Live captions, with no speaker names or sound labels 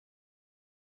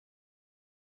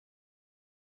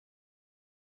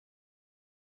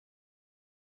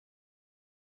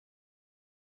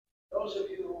those of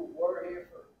you who were here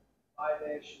for Live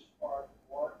Ashes Part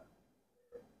 1,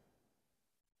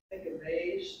 I think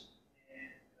amazed and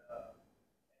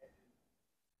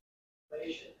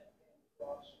elation that came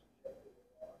across from Geoffrey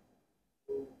Bar,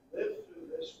 who lived through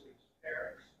this with his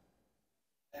parents,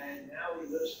 and now he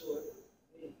lives through it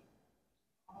with me.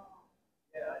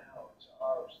 Yeah, I know, it's a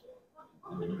horror story.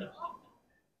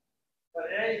 But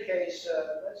in any case,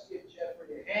 let's give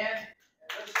Geoffrey a hand, and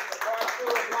let's get the Part 2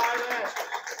 of Live Ashes.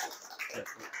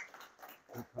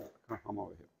 Come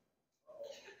over here.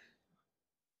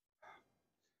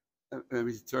 Let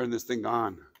me turn this thing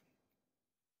on. Is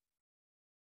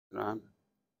it on?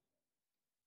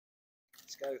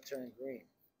 It's got to turn green.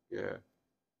 Yeah.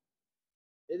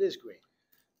 It is green.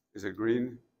 Is it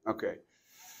green? Okay.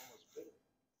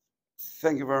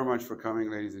 Thank you very much for coming,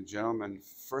 ladies and gentlemen.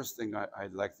 First thing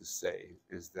I'd like to say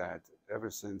is that ever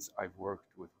since I've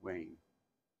worked with Wayne,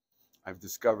 I've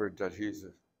discovered that he's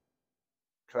a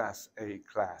Class A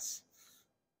class.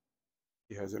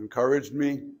 He has encouraged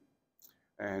me,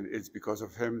 and it's because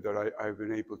of him that I've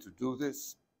been able to do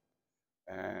this.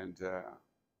 And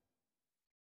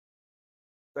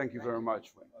thank you very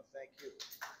much, Wayne. Well, thank you.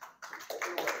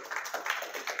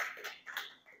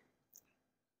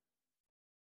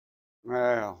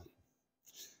 Well,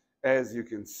 as you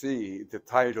can see, the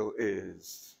title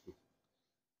is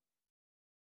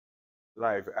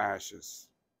Live Ashes.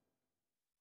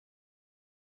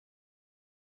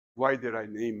 Why did I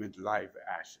name it Live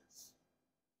Ashes?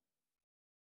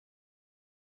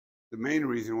 The main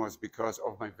reason was because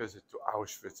of my visit to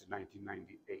Auschwitz in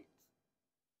 1998.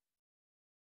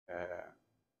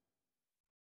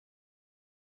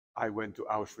 I went to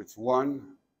Auschwitz I,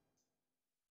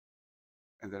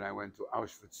 and then I went to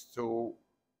Auschwitz II,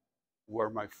 where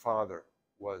my father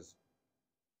was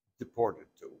deported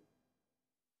to.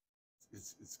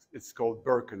 It's called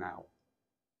Birkenau.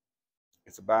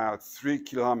 It's about 3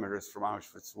 kilometers from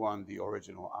Auschwitz I, the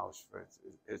original Auschwitz.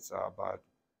 It's about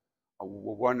a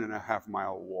 1.5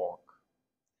 mile walk.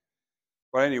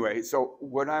 But anyway, so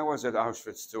when I was at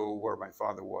Auschwitz II, where my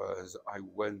father was, I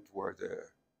went where the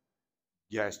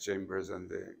gas chambers and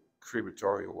the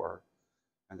crematorium were,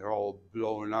 and they're all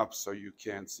blown up so you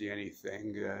can't see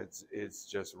anything. It's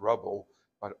just rubble.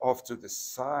 But off to the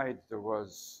side, there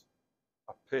was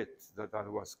a pit that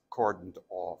was cordoned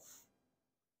off.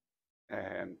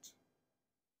 And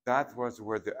that was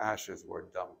where the ashes were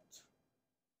dumped.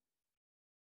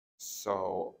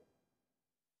 So,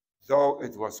 though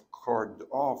it was cordoned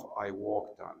off, I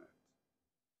walked on it,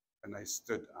 and I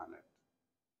stood on it.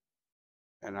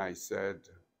 And I said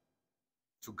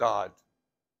to God,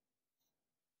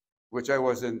 which I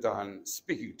wasn't on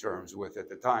speaking terms with at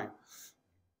the time,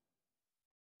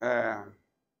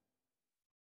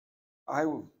 I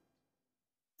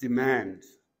demand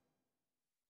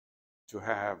to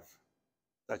have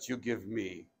that you give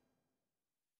me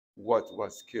what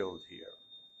was killed here,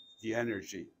 the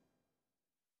energy,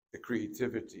 the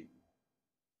creativity,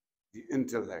 the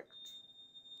intellect.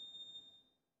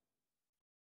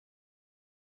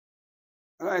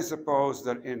 And I suppose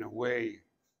that in a way,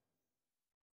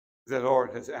 the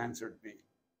Lord has answered me.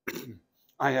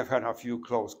 I have had a few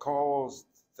close calls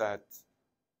that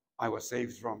I was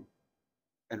saved from.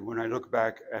 And when I look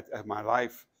back at my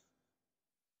life,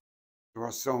 there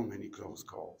are so many close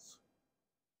calls.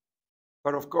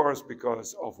 But of course,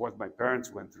 because of what my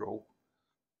parents went through,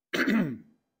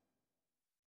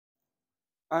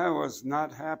 I was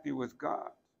not happy with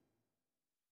God.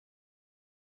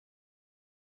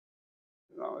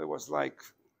 You know, it was like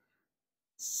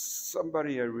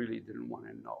somebody I really didn't want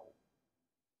to know.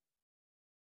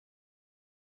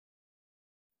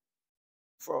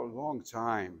 For a long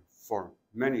time, for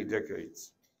many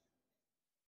decades,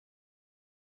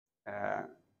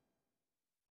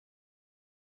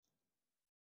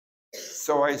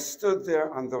 so I stood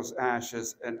there on those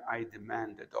ashes and I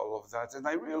demanded all of that. And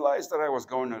I realized that I was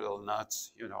going a little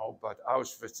nuts, you know, but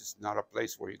Auschwitz is not a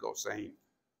place where you go sane.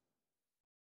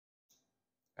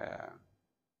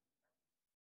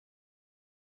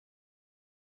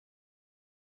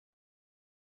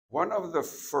 One of the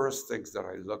first things that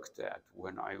I looked at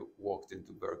when I walked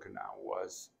into Birkenau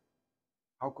was,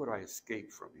 how could I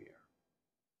escape from here?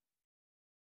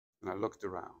 And I looked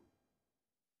around,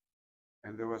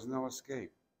 and there was no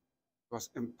escape. It was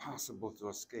impossible to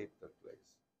escape that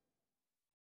place.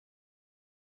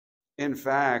 In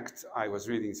fact, I was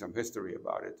reading some history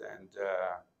about it, and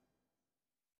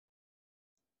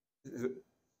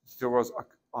there was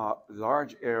a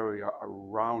large area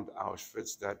around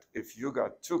Auschwitz that if you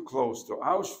got too close to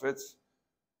Auschwitz,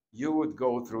 you would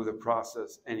go through the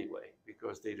process anyway,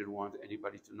 because they didn't want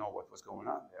anybody to know what was going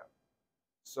on there.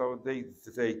 So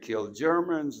they killed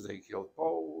Germans, they killed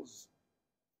Poles,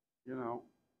 you know.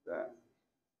 That.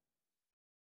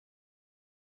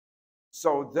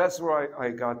 So that's where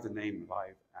I got the name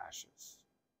Live Ashes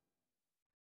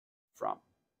from,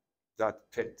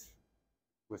 that pit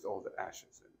with all the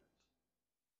ashes in it.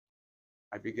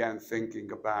 I began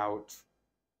thinking about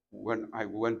when I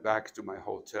went back to my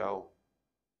hotel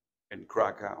in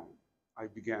Krakow. I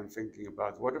began thinking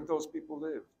about what if those people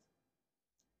lived?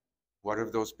 What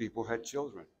if those people had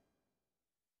children?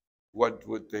 What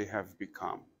would they have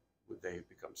become? Would they have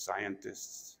become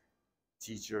scientists,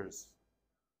 teachers,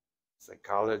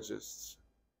 psychologists,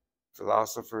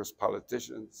 philosophers,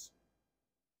 politicians?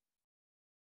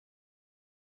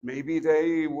 Maybe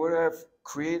they would have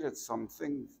created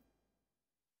something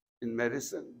in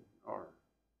medicine or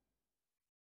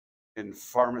in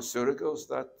pharmaceuticals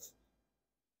that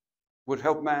would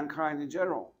help mankind in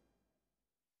general.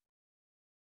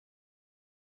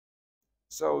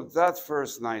 So that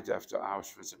first night after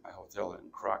Auschwitz in my hotel in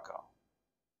Krakow,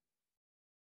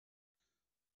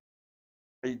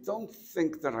 I don't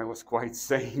think that I was quite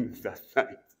sane that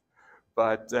night,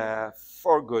 but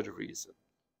for good reason.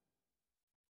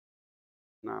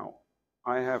 Now,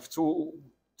 I have two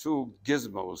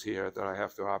gizmos here that I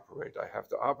have to operate. I have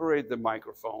to operate the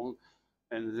microphone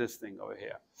and this thing over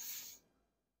here.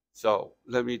 So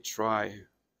let me try.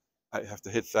 I have to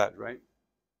hit that, right?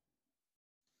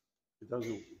 It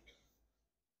doesn't.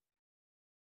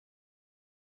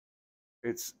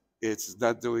 It's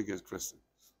not doing it, Kristen.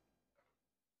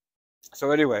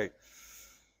 So anyway,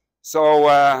 so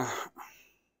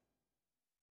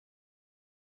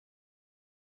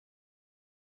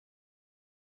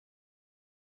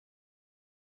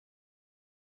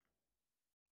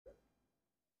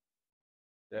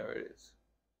there it is.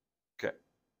 Okay.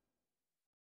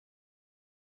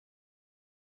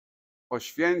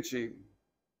 Oświęcim.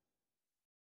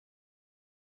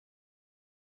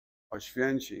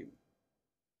 Oświęcim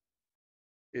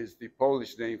is the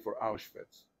Polish name for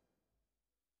Auschwitz.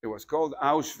 It was called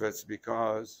Auschwitz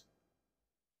because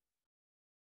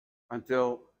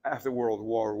until after World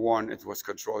War I, it was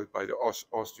controlled by the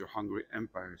Austro-Hungary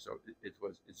Empire, so it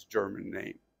was its German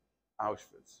name,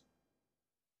 Auschwitz.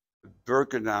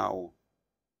 Birkenau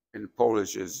in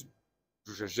Polish is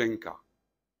Brzezinka.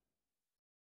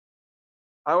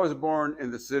 I was born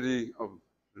in the city of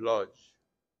Lodz,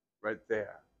 right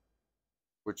there,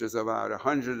 which is about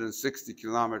 160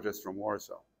 kilometers from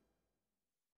Warsaw.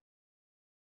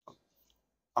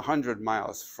 100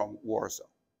 miles from Warsaw.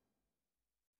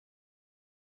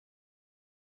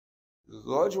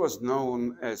 Lodz was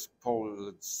known as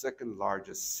Poland's second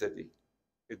largest city.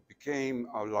 It became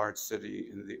a large city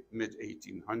in the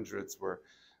mid-1800s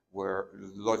where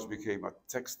Lodz became a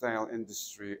textile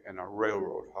industry and a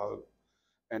railroad hub.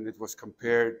 And it was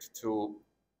compared to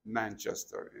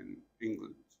Manchester in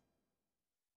England.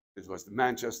 It was the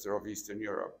Manchester of Eastern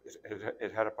Europe.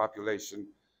 It had a population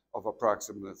of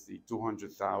approximately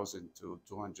 200,000 to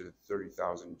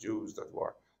 230,000 Jews that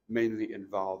were mainly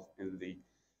involved in the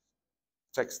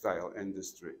textile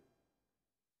industry.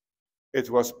 It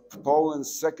was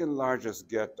Poland's second largest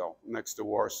ghetto next to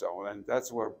Warsaw, and that's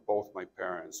where both my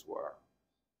parents were.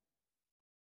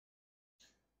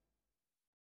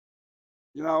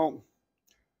 You know,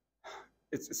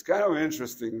 it's kind of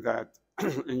interesting that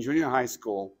in junior high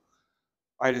school,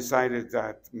 I decided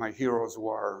that my heroes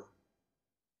were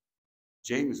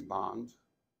James Bond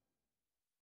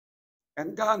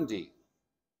and Gandhi.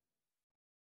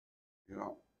 You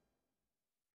know,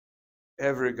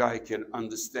 every guy can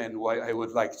understand why I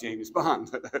would like James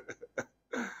Bond.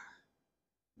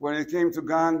 When it came to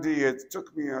Gandhi, it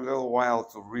took me a little while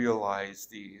to realize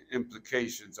the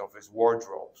implications of his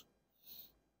wardrobe.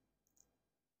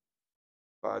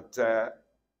 But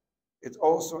it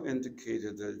also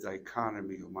indicated the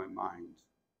dichotomy of my mind.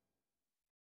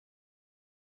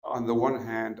 On the one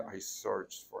hand, I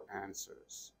searched for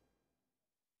answers.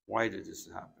 Why did this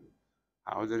happen?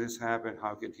 How did this happen?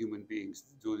 How can human beings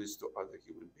do this to other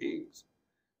human beings?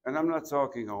 And I'm not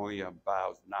talking only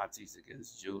about Nazis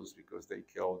against Jews, because they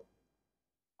killed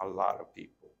a lot of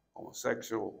people,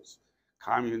 homosexuals,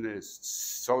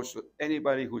 communists, social,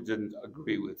 anybody who didn't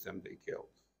agree with them, they killed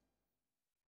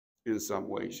in some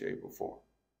way, shape, or form.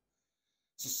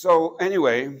 So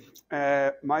anyway,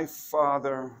 my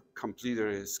father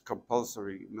completed his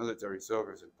compulsory military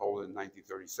service in Poland in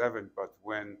 1937, but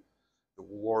when the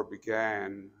war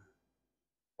began,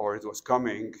 or it was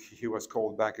coming, he was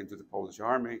called back into the Polish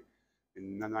army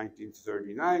in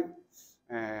 1939,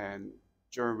 and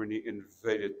Germany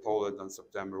invaded Poland on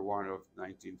September 1 of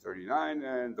 1939,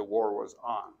 and the war was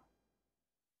on.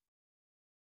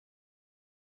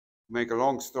 make a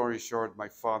long story short, my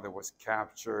father was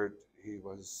captured.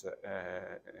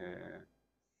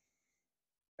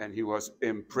 And he was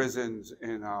imprisoned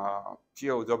in a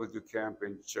POW camp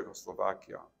in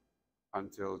Czechoslovakia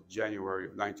until January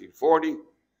of 1940,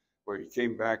 where he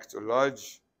came back to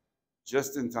Lodz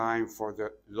just in time for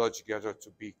the Lodz ghetto to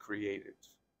be created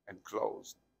and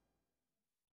closed.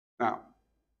 Now,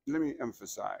 let me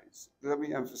emphasize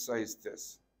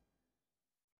this.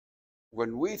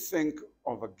 When we think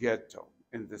of a ghetto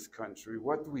in this country,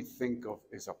 what we think of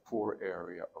is a poor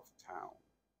area of town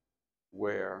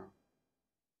where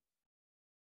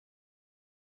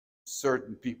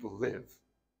certain people live,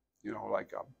 you know,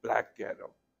 like a black ghetto.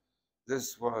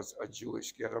 This was a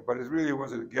Jewish ghetto, but it really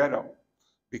wasn't a ghetto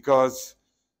because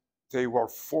they were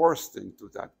forced into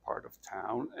that part of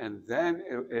town, and then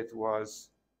it was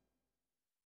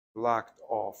blocked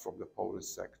off from the Polish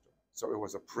sector. So it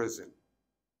was a prison.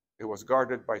 It was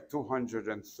guarded by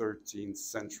 213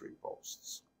 sentry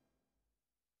posts.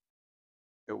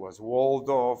 It was walled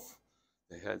off.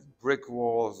 They had brick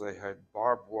walls. They had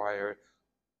barbed wire.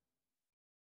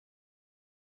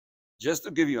 Just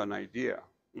to give you an idea,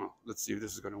 well, let's see if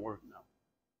this is going to work now.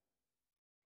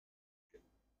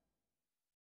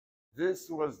 This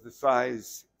was the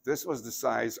size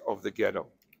of the ghetto.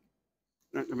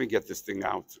 Let me get this thing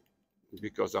out,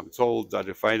 because I'm told that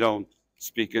if I don't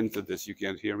speak into this, you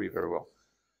can't hear me very well.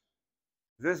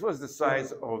 This was the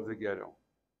size of the ghetto.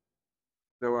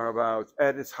 There were about,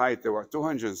 at its height, there were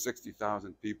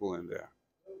 260,000 people in there.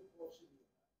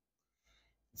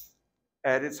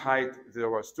 At its height, there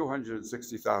was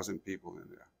 260,000 people in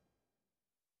there.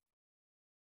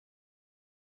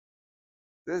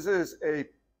 This is a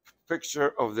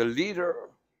picture of the leader,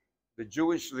 the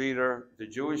Jewish leader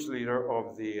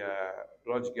of the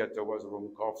Lodz ghetto was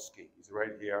Rumkowski. He's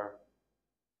right here.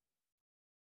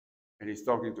 And he's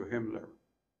talking to Himmler,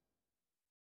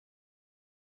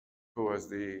 who was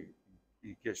the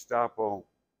Gestapo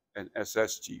and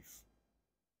SS chief.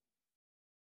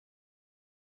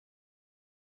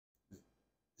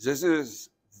 This is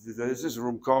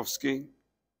Rumkowski,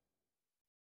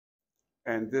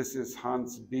 and this is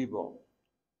Hans Bibo.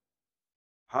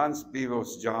 Hans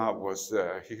Bibo's job was,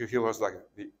 he was like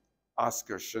the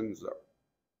Oskar Schindler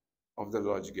of the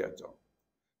Lodz ghetto.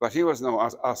 But he was no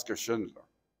Oskar Schindler.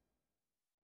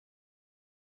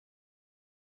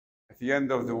 At the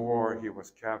end of the war, he was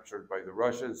captured by the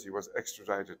Russians. He was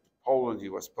extradited to Poland. He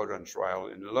was put on trial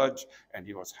in Lodz, and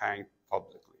he was hanged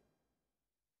publicly.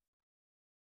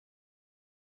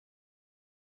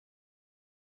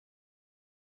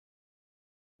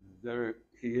 There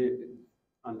he is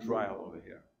on trial over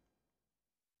here.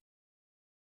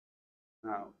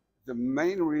 Now, the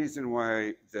main reason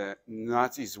why the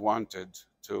Nazis wanted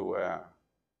to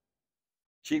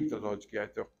keep the Lodz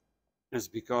ghetto is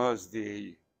because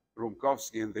the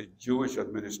Rumkowski and the Jewish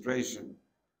administration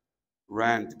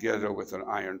ran the ghetto with an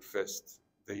iron fist.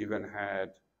 They even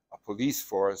had a police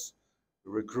force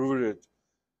recruited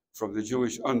from the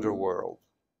Jewish underworld.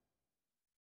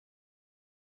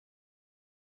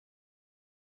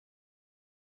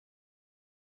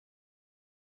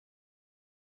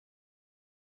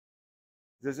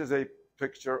 This is a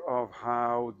picture of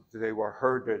how they were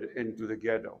herded into the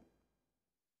ghetto.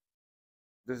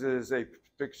 This is a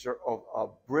picture of a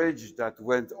bridge that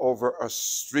went over a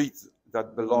street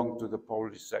that belonged to the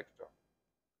Polish sector.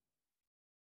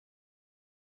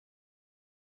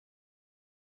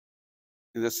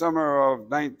 In the summer of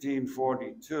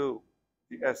 1942,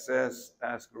 the SS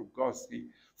asked Rumkowski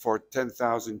for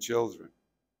 10,000 children.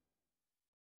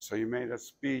 So he made a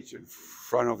speech in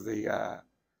front of the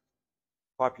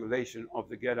population of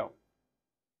the ghetto.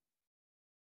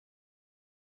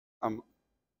 I'm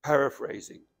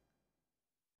paraphrasing.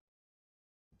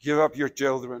 Give up your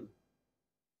children.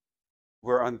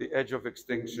 We're on the edge of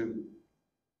extinction.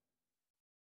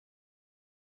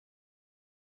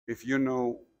 If you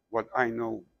know what I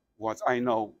know,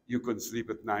 you can sleep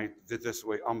at night. This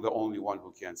way, I'm the only one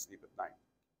who can't sleep at night.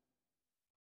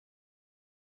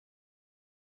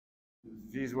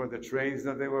 These were the trains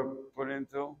that they were put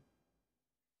into.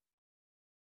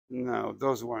 No,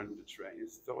 those weren't the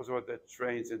trains. Those were the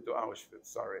trains into Auschwitz,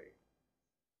 sorry.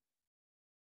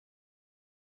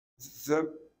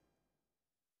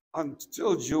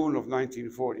 Until June of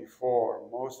 1944,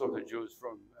 most of the Jews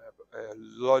from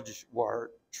Lodz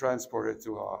were transported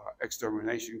to an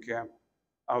extermination camp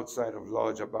outside of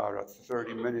Lodz, about a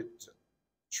 30-minute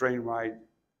train ride.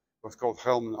 It was called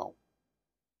Helmno.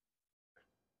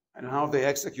 And how they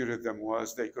executed them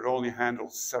was they could only handle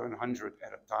 700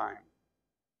 at a time.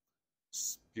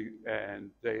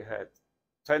 And they had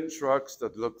 10 trucks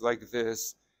that looked like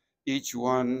this, Each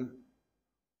one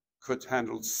could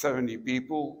handle 70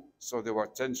 people. So there were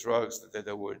 10 trucks that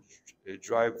they would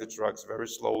drive the trucks very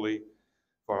slowly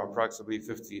for approximately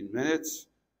 15 minutes.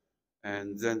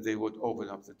 And then they would open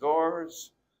up the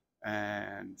doors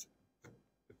and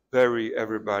bury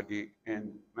everybody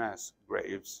in mass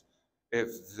graves.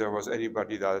 If there was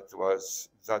anybody that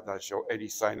showed any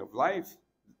sign of life,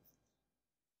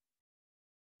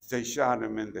 they shot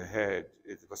him in the head.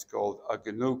 It was called a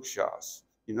Ganuk shot,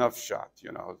 enough shot,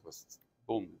 you know, it was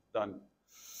boom, done.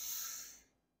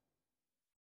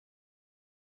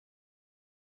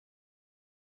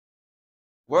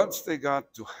 Once they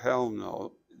got to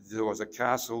Helmno, there was a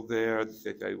castle there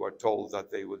that they were told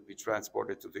that they would be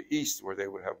transported to the east where they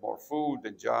would have more food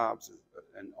and jobs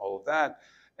and all of that,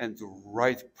 and to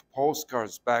write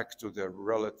postcards back to their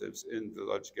relatives in the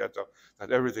Lodz ghetto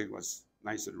that everything was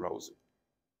nice and rosy.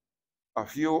 A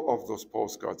few of those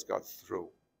postcards got through.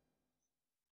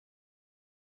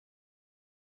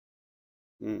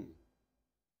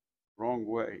 Wrong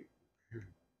way.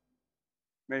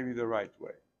 Maybe the right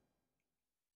way.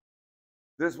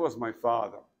 This was my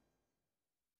father.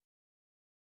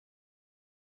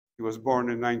 He was born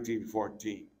in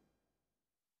 1914.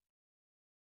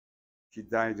 He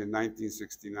died in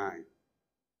 1969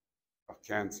 of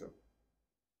cancer.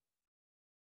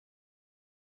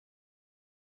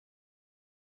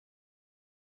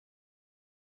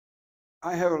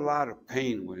 I have a lot of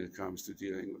pain when it comes to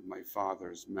dealing with my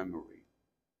father's memory.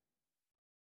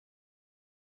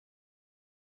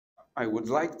 I would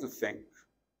like to think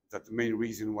that the main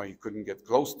reason why he couldn't get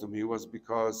close to me was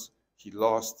because he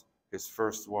lost his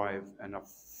first wife and a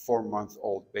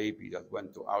 4-month-old baby that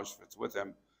went to Auschwitz with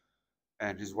him.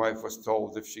 And his wife was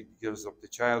told if she gives up the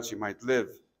child, she might live.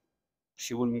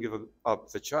 She wouldn't give up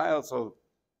the child, so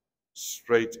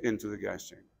straight into the gas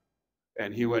chamber.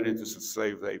 And he went into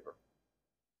slave labor.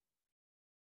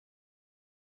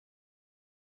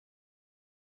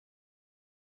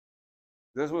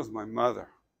 This was my mother.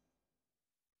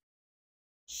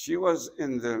 She was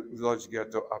in the Lodz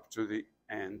ghetto up to the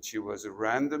end. She was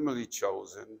randomly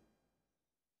chosen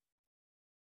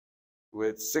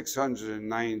with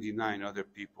 699 other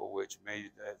people, which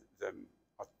made them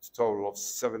a total of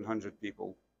 700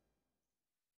 people,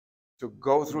 to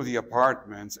go through the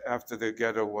apartments after the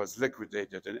ghetto was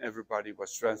liquidated and everybody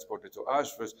was transported to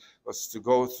Auschwitz, was to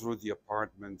go through the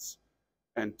apartments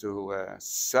and to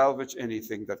salvage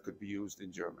anything that could be used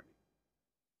in Germany.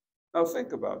 Now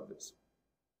think about this.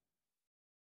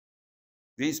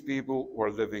 These people were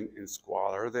living in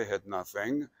squalor. They had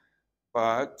nothing,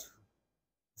 but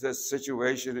the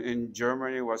situation in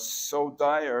Germany was so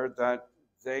dire that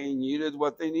they needed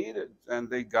what they needed, and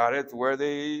they got it where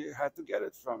they had to get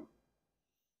it from.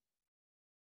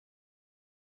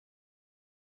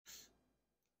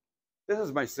 This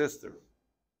is my sister.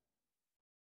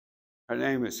 Her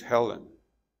name is Helen.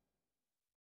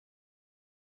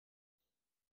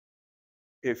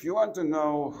 If you want to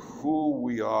know who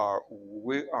we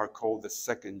are called the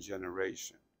second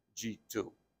generation,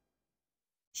 G2.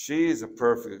 She is a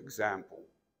perfect example.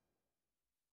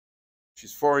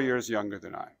 She's 4 years younger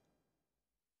than I.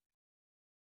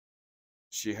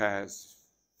 She has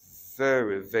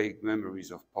very vague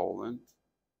memories of Poland,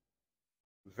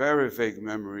 very vague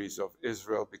memories of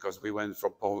Israel, because we went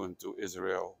from Poland to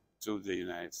Israel to the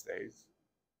United States.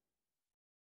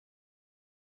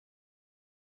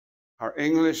 Her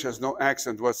English has no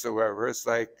accent whatsoever. It's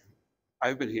like,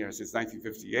 I've been here since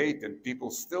 1958, and people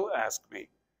still ask me,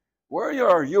 where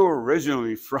are you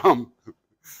originally from?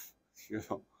 You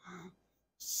know?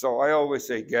 So I always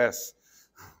say, guess.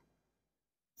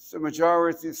 The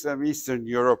majority is from Eastern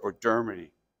Europe or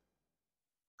Germany.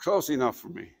 Close enough for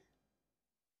me.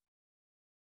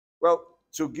 Well,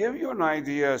 to give you an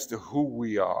idea as to who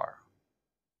we are,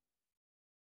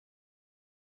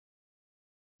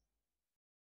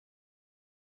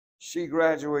 she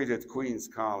graduated Queens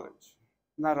College,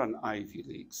 not an Ivy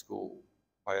League school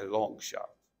by a long shot.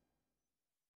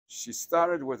 She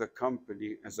started with a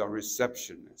company as a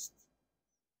receptionist.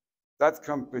 That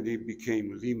company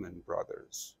became Lehman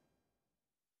Brothers.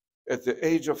 At the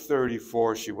age of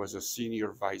 34, she was a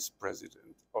senior vice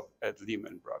president at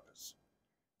Lehman Brothers.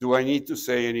 Do I need to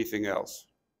say anything else?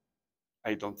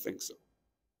 I don't think so.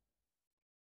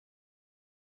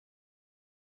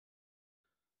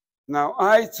 Now,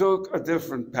 I took a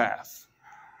different path.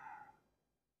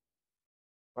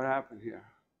 What happened here?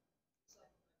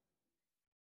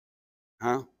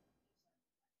 Huh?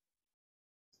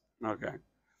 Okay.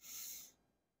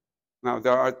 Now,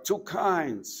 there are two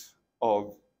kinds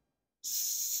of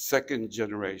second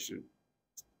generation.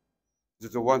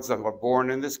 The ones that were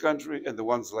born in this country and the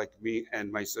ones like me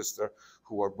and my sister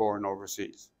who were born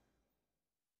overseas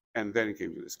and then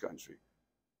came to this country.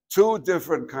 Two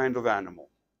different kind of animal.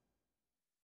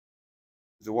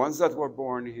 The ones that were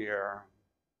born here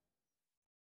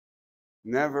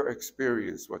never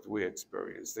experienced what we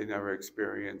experienced. They never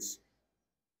experienced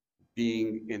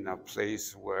being in a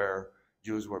place where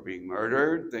Jews were being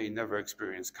murdered. They never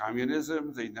experienced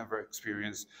communism. They never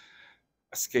experienced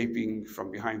escaping from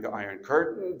behind the Iron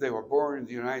Curtain. They were born in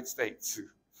the United States.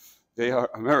 They are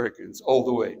Americans all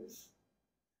the way.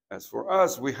 As for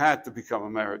us, we had to become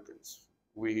Americans.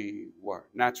 We were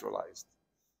naturalized.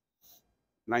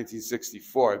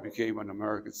 1964, I became an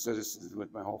American citizen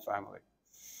with my whole family.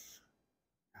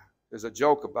 There's a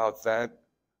joke about that,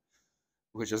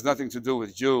 which has nothing to do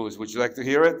with Jews. Would you like to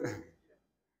hear it?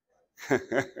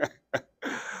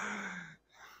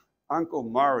 Uncle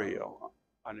Mario,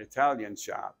 an Italian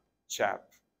chap,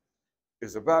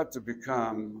 is about to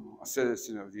become a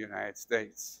citizen of the United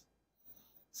States.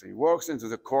 So he walks into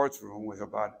the courtroom with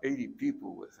about 80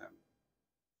 people with him.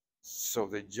 So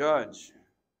the judge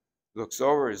looks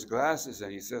over his glasses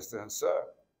and he says to him,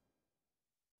 "Sir,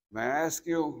 may I ask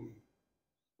you,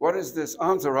 what is this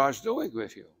entourage doing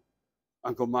with you?"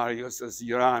 Uncle Mario says,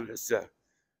 "Your Honor, sir,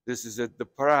 this is the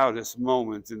proudest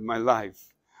moment in my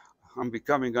life. I'm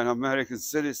becoming an American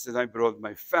citizen. I brought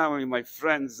my family, my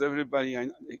friends, everybody.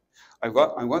 I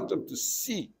want them to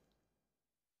see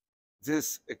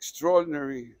this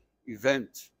extraordinary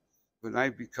event when I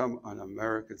become an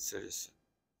American citizen."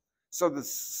 So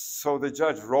the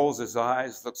judge rolls his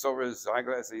eyes, looks over his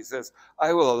eyeglass, and he says,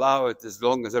 "I will allow it as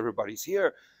long as everybody's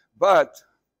here. But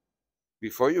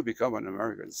before you become an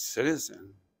American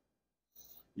citizen,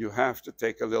 you have to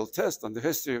take a little test on the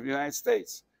history of the United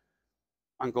States."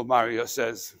 Uncle Mario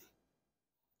says,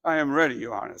 "I am ready,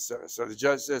 Your Honor, sir." So the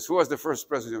judge says, "Who was the first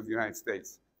president of the United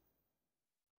States?"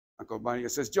 Uncle Mario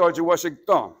says, "George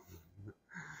Washington."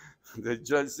 The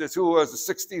judge says, "Who was the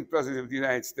 16th president of the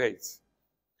United States?"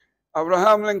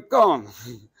 "Abraham Lincoln."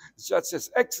 The judge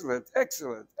says, "Excellent,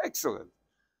 excellent, excellent."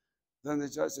 Then the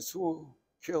judge says, "Who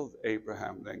killed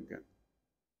Abraham Lincoln?"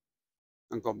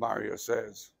 Uncle Mario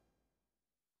says,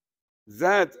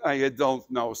 "That I don't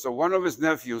know." So one of his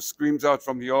nephews screams out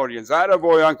from the audience,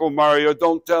 "Attaboy, Uncle Mario,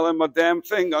 don't tell him a damn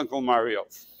thing, Uncle Mario."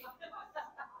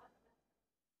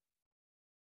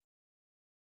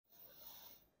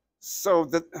 So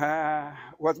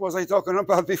what was I talking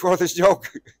about before this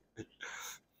joke?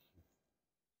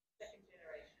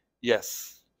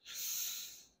 Yes.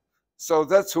 So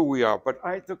that's who we are. But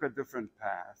I took a different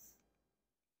path,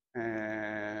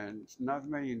 and not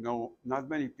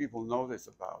many people know this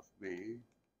about me.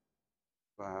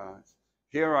 But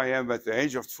here I am at the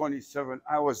age of 27.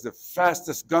 I was the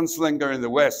fastest gunslinger in the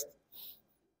West.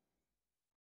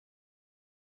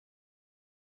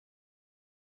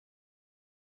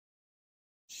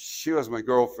 She was my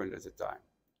girlfriend at the time.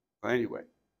 But anyway.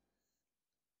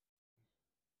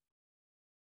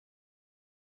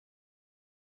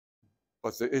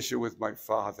 But the issue with my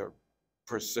father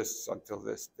persists until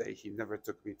this day. He never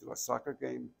took me to a soccer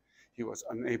game. He was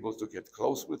unable to get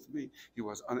close with me. He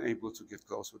was unable to get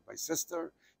close with my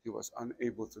sister. He was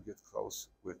unable to get close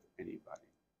with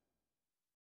anybody.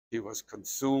 He was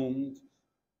consumed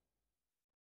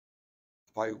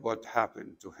by what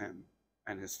happened to him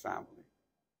and his family.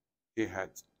 He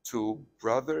had two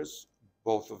brothers.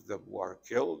 Both of them were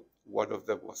killed. One of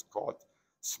them was caught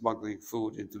smuggling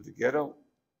food into the ghetto.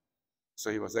 So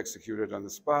he was executed on the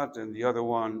spot, and the other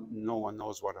one, no one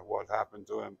knows what happened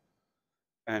to him.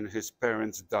 And his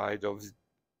parents died of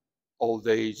old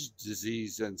age,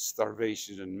 disease, and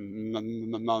starvation,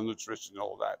 and malnutrition, and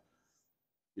all that.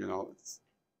 You know,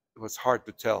 it was hard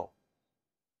to tell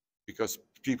because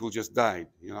people just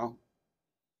died, you know.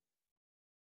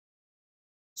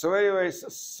 So anyways,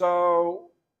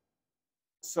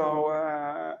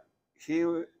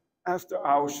 after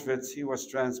Auschwitz, he was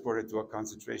transported to a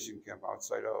concentration camp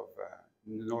outside of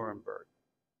Nuremberg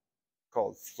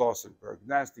called Flossenburg,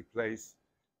 nasty place.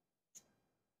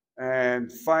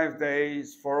 And 4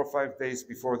 or 5 days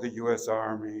before the US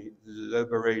Army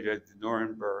liberated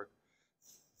Nuremberg,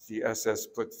 the SS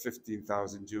put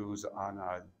 15,000 Jews on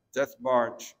a death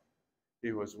march.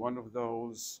 He was one of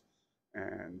those.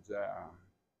 And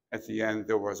at the end,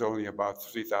 there was only about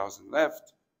 3,000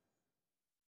 left.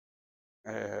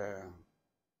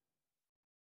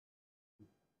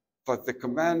 But the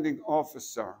commanding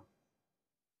officer,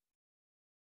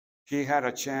 he had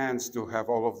a chance to have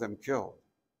all of them killed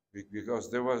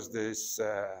because there was this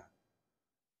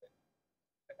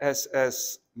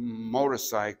SS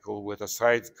motorcycle with a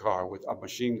sidecar with a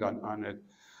machine gun on it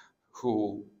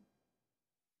who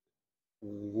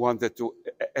wanted to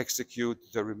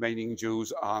execute the remaining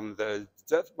Jews on the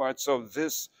death march. So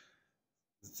this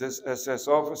SS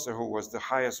officer, who was the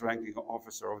highest ranking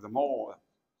officer of them all,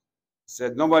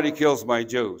 said, "Nobody kills my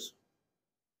Jews."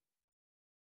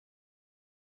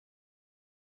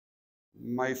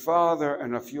 My father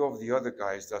and a few of the other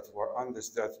guys that were on this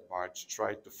death march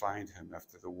tried to find him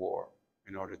after the war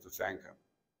in order to thank him.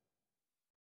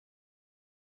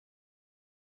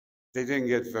 They didn't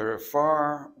get very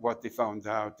far. What they found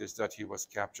out is that he was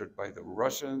captured by the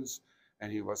Russians,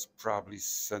 and he was probably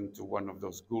sent to one of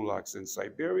those gulags in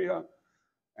Siberia,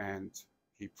 and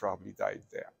he probably died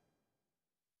there.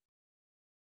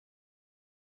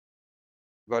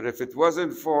 But if it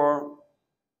wasn't for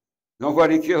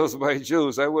 "Nobody kills my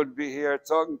Jews," I wouldn't be here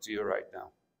talking to you right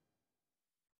now.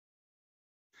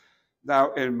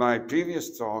 Now, in my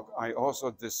previous talk, I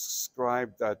also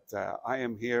described that I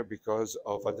am here because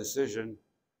of a decision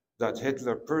that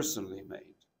Hitler personally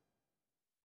made.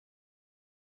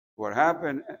 What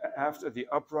happened after the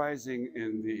uprising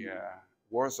in the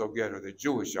Warsaw Ghetto, the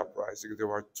Jewish uprising, there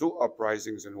were two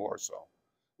uprisings in Warsaw.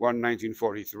 One in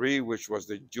 1943, which was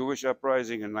the Jewish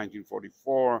uprising, and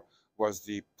 1944 was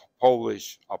the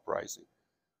Polish uprising.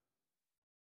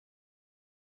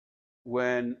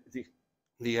 When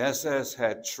the SS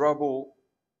had trouble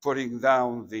putting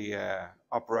down the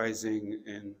uprising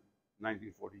in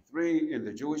 1943 in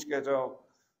the Jewish ghetto,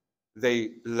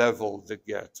 they leveled the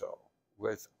ghetto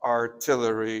with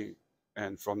artillery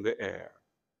and from the air.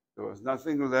 There was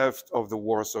nothing left of the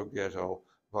Warsaw ghetto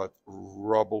but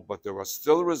rubble, but there was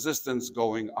still resistance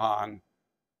going on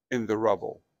in the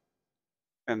rubble.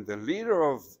 And the leader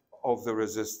of the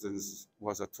resistance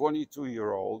was a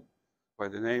 22-year-old by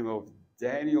the name of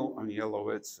Daniel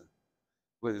Anielowitz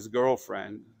with his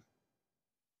girlfriend.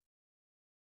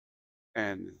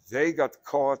 And they got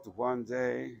caught one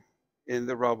day in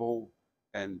the rubble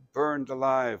and burned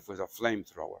alive with a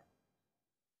flamethrower.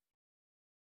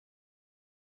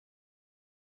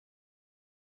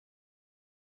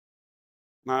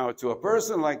 Now, to a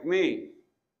person like me,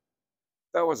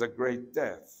 that was a great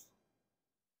death.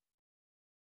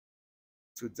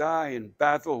 To die in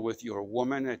battle with your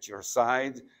woman at your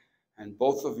side, and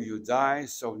both of you die,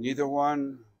 so neither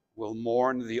one will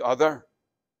mourn the other.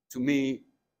 To me,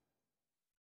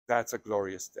 that's a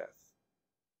glorious death.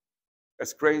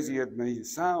 As crazy as it may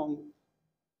sound,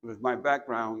 with my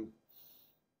background,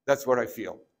 that's what I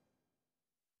feel.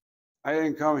 I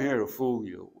didn't come here to fool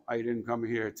you. I didn't come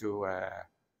here to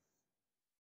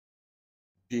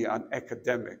be an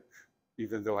academic,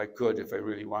 even though I could if I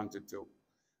really wanted to.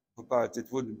 But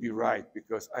it wouldn't be right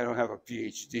because I don't have a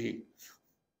PhD.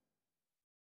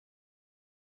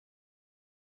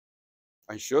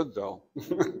 I should, though.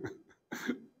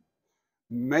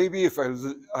 Maybe if I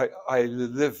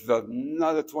live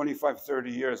another 25,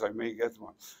 30 years, I may get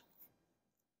one.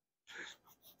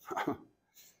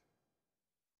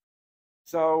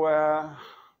 So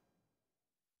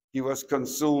he was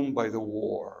consumed by the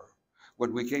war.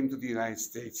 When we came to the United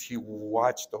States, he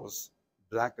watched those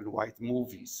black and white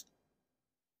movies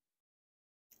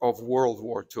of World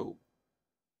War II,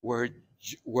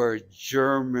 where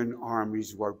German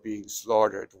armies were being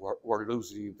slaughtered, were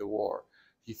losing the war.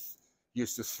 He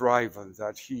used to thrive on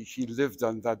that. He lived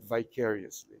on that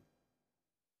vicariously.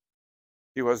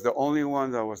 He was the only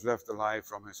one that was left alive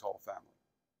from his whole family.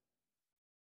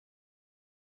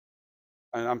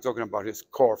 And I'm talking about his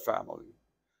core family.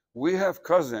 We have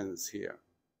cousins here,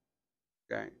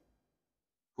 okay,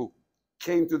 who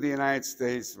came to the United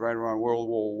States right around World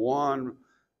War I,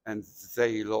 and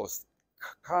they lost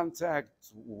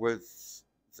contact with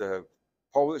the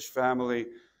Polish family.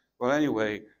 Well,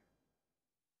 anyway,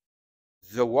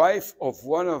 the wife of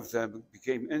one of them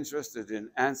became interested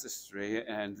in ancestry,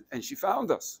 and she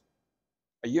found us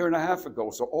a year and a half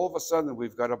ago. So all of a sudden,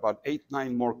 we've got about 8,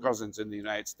 9 more cousins in the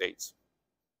United States.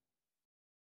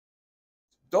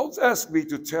 Don't ask me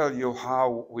to tell you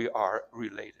how we are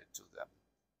related to them.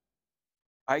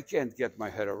 I can't get my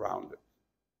head around it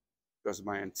because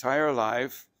my entire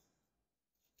life,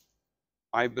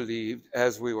 I believed,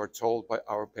 as we were told by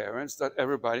our parents, that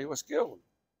everybody was killed.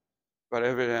 But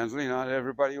evidently, not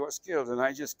everybody was killed, and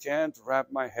I just can't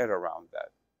wrap my head around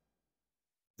that.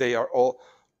 They are all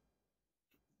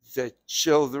the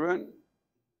children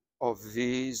of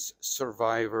these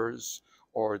survivors,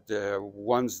 or the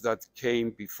ones that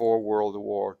came before World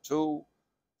War II.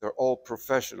 They're all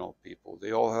professional people.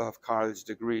 They all have college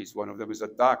degrees. One of them is a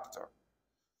doctor.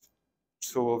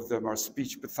 2 of them are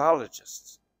speech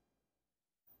pathologists.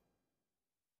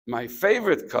 My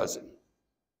favorite cousin,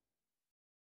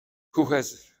 who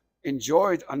has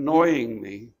enjoyed annoying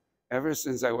me ever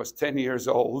since I was 10 years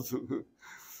old.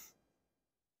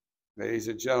 Ladies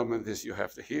and gentlemen, this you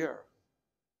have to hear.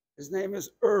 His name is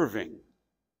Irving.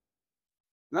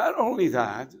 Not only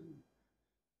that,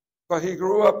 but he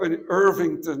grew up in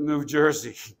Irvington, New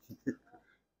Jersey.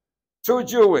 Too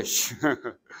Jewish.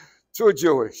 Too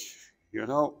Jewish, you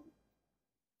know.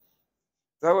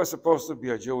 That was supposed to be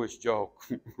a Jewish joke.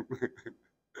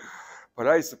 But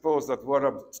I suppose that what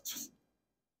I'm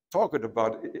talking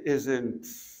about isn't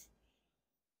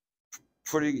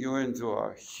putting you into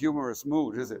a humorous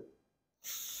mood, is it?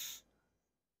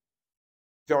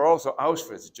 There are also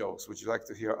Auschwitz jokes. Would you like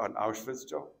to hear an Auschwitz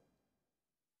joke?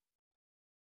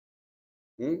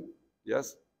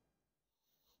 Yes?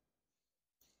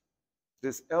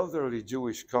 This elderly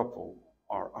Jewish couple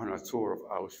are on a tour of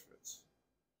Auschwitz.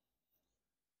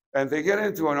 And they get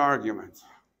into an argument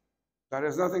that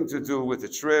has nothing to do with the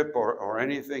trip or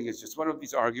anything. It's just one of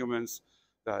these arguments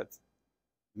that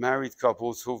married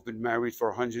couples who've been married for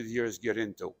 100 years get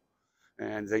into.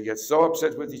 And they get so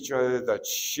upset with each other that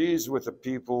she's with the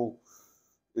people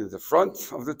in the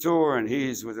front of the tour and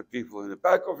he's with the people in the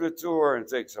back of the tour, and it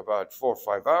takes about 4 or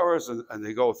 5 hours, and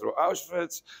they go through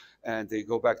Auschwitz and they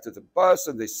go back to the bus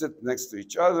and they sit next to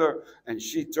each other, and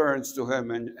she turns to him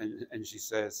and she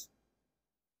says,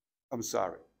 "I'm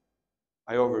sorry,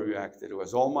 I overreacted. It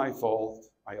was all my fault.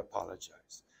 I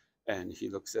apologize." And he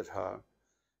looks at her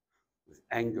with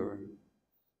anger.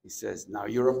 He says, "Now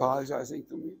you're apologizing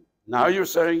to me? Now you're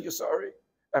saying you're sorry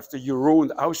after you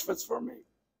ruined Auschwitz for me?"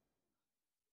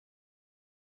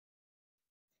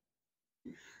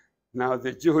 Now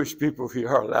the Jewish people here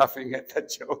are laughing at that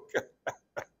joke.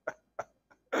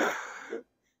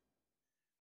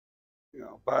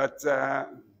 But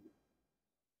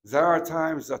there are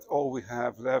times that all we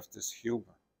have left is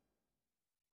humor.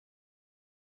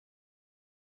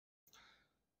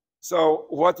 So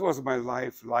what was my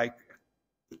life like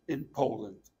in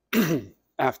Poland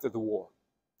after the war?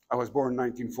 I was born in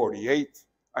 1948.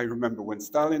 I remember when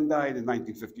Stalin died in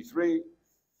 1953.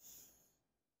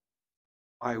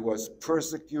 I was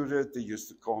persecuted. They used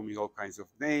to call me all kinds of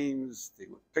names. They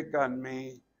would pick on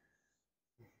me.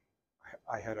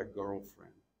 I had a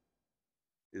girlfriend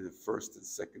in the 1st and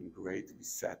 2nd grade. We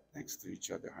sat next to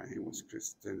each other. Her name was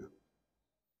Christina.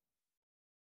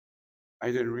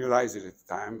 I didn't realize it at the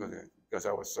time because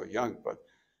I was so young, but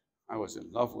I was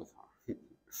in love with her.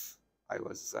 I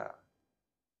was,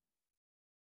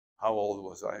 how old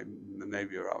was I?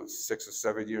 Maybe around 6 or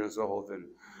 7 years old, and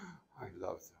I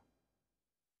loved her.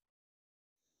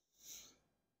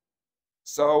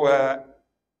 So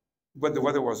when the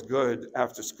weather was good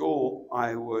after school,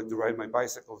 I would ride my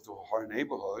bicycle to her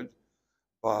neighborhood,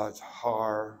 but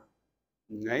her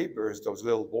neighbors, those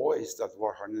little boys that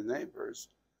were her neighbors,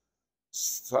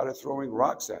 started throwing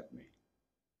rocks at me.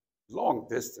 Long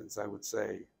distance, I would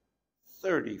say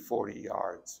 30, 40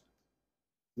 yards.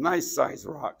 Nice size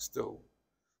rocks too.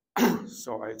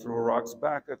 So I threw rocks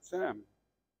back at them.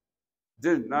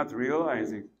 Did not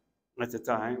realizing at the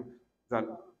time that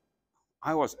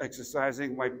I was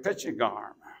exercising my pitching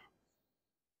arm,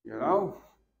 you know,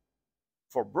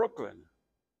 for Brooklyn.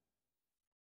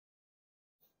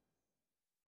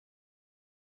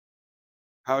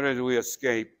 How did we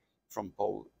escape from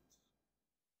Poland?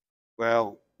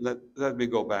 Well, let me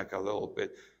go back a little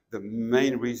bit. The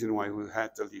main reason why we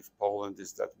had to leave Poland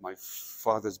is that my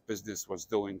father's business was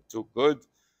doing too good,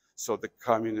 so the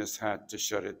communists had to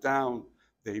shut it down.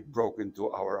 They broke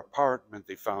into our apartment.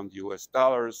 They found US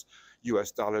dollars.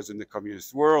 US dollars in the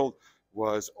communist world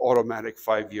was automatic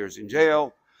 5 years in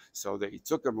jail. So they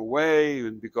took him away,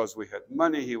 and because we had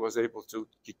money, he was able to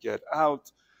get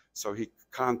out. So he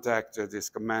contacted his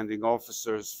commanding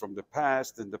officers from the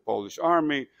past in the Polish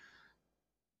army,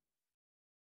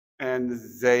 and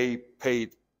they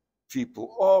paid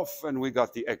people off, and we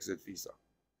got the exit visa.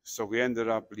 So we ended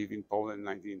up leaving Poland in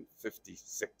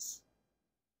 1956,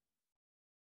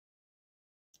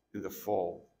 in the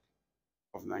fall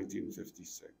of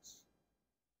 1956.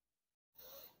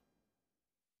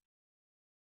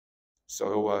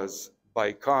 So it was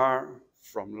by car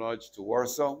from Lodz to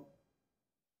Warsaw,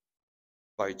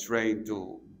 by train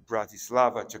to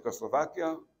Bratislava,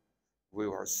 Czechoslovakia. We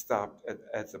were stopped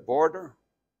at the border.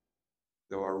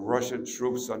 There were Russian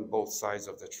troops on both sides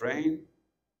of the train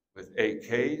with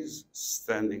AKs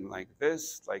standing like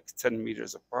this, like 10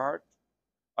 meters apart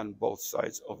on both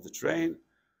sides of the train.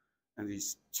 And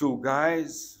these two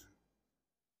guys,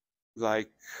 like,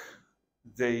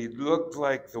 they looked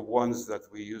like the ones that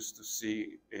we used to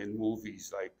see in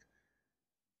movies, like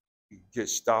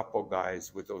Gestapo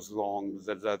guys with those long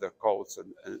leather coats,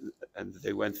 and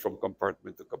they went from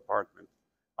compartment to compartment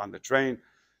on the train.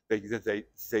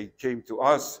 They came to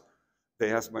us.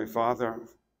 They asked my father,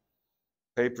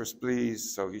 papers,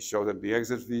 please. So he showed them the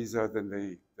exit visa.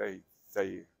 Then they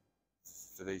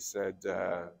said,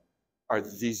 are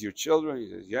these your children? He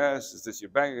says, yes. Is this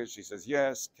your baggage? He says,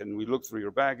 yes. Can we look through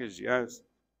your baggage? Yes.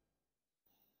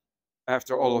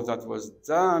 After all of that was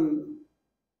done,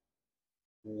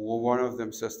 one of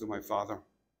them says to my father,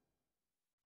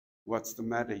 what's the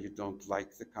matter? You don't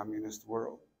like the communist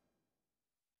world?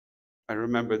 I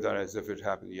remember that as if it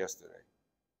happened yesterday.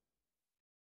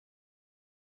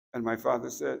 And my father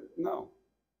said, no,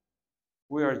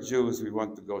 we are Jews. We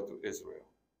want to go to Israel.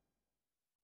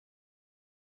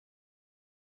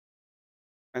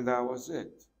 And that was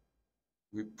it.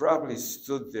 We probably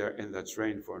stood there in the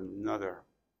train for another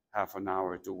half an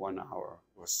hour to 1 hour.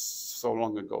 It was so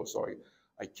long ago, so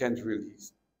I can't really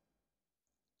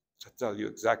tell you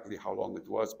exactly how long it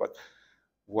was, but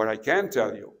what I can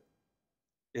tell you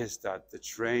is that the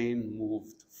train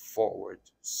moved forward,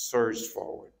 surged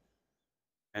forward,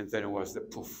 and then it was the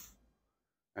poof.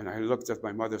 And I looked at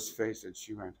my mother's face and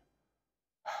she went,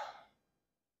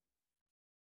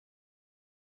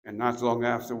 and not long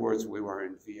afterwards, we were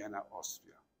in Vienna,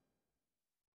 Austria.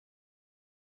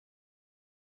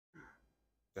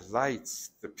 The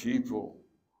lights, the people,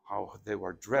 how they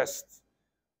were dressed,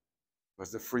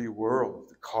 was the free world,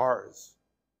 the cars,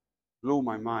 blew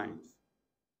my mind.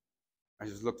 I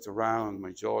just looked around,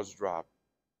 my jaws dropped.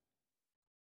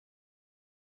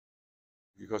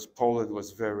 Because Poland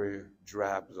was very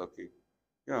drab looking.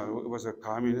 You know, it was a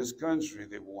communist country.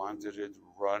 They wanted it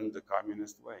run the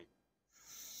communist way.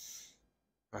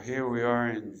 But here we are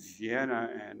in Vienna,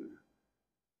 and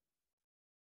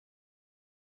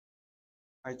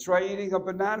I tried eating a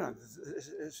banana.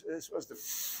 This was the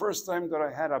first time that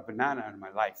I had a banana in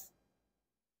my life.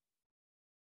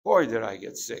 Boy, did I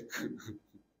get sick.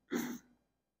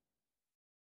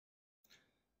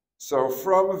 So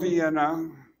from Vienna,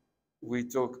 we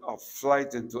took a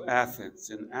flight into Athens.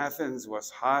 And Athens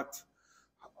was hot.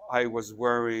 I was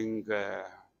wearing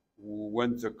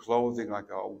winter clothing, like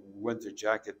a winter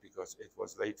jacket, because it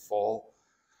was late fall.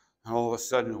 And all of a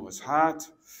sudden it was hot.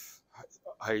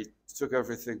 I took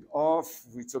everything off.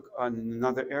 We took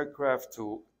another aircraft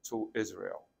to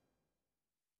Israel.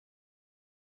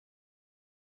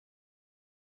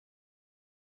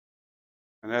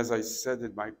 And as I said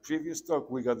in my previous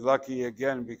talk, we got lucky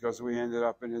again because we ended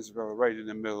up in Israel right in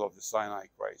the middle of the Sinai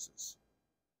crisis,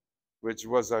 which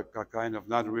was a kind of,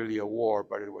 not really a war,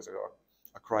 but it was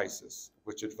a crisis,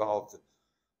 which involved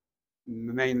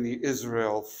mainly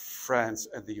Israel, France,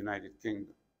 and the United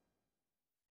Kingdom.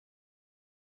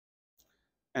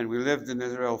 And we lived in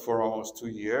Israel for almost 2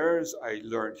 years. I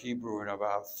learned Hebrew in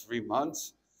about 3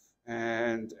 months.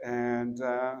 And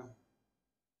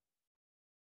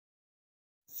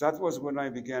that was when I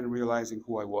began realizing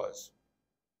who I was.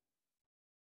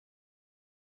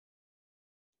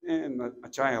 In a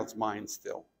child's mind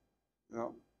still, you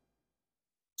know.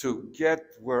 To get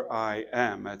where I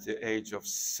am at the age of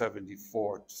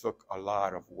 74 took a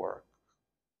lot of work.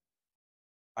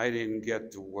 I didn't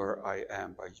get to where I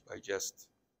am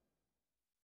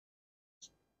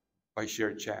by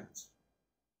sheer chance.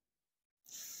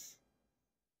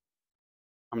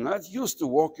 I'm not used to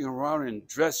walking around in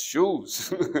dress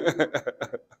shoes.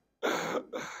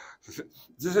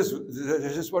 This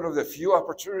is one of the few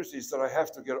opportunities that I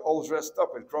have to get all dressed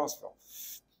up in Crossville.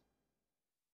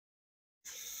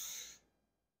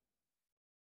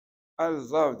 I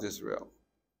loved Israel.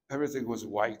 Everything was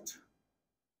white.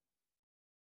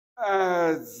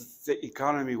 The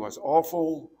economy was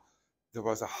awful. There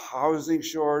was a housing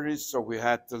shortage, so we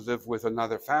had to live with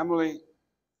another family.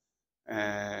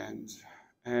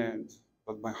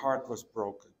 But my heart was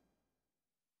broken.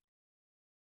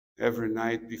 Every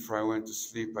night before I went to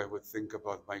sleep, I would think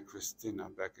about my Christina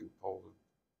back in Poland.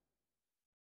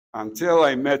 Until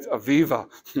I met Aviva.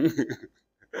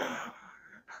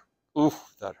 Ooh,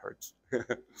 that hurts.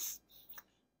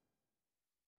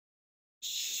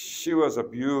 She was a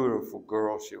beautiful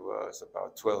girl. She was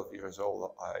about 12 years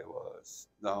old.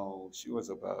 She was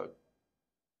a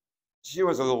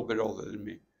little bit older than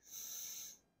me.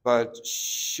 But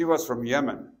she was from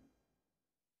Yemen.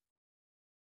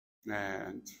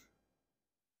 And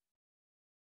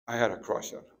I had a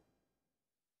crush on her.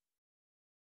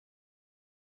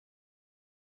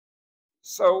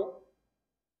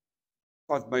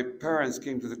 But my parents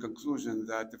came to the conclusion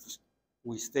that if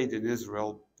we stayed in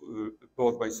Israel,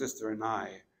 both my sister and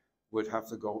I would have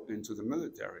to go into the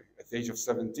military at the age of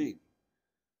 17.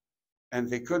 And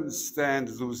they couldn't stand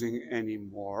losing any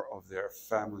more of their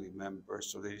family members,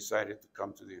 so they decided to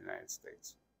come to the United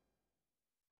States.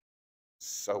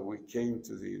 So we came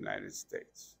to the United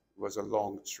States. It was a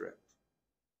long trip.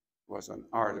 It was an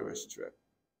arduous trip.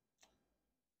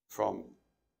 From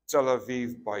Tel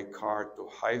Aviv by car to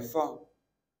Haifa,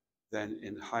 then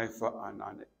in Haifa on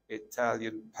an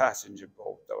Italian passenger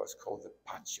boat that was called the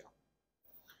Pacha.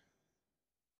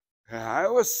 And I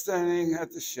was standing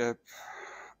at the ship.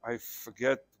 I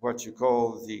forget what you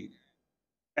call the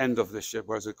end of the ship.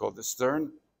 What is it called? The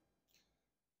stern.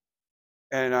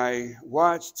 And I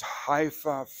watched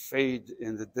Haifa fade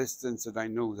in the distance, and I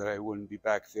knew that I wouldn't be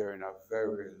back there in a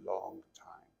very long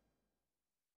time.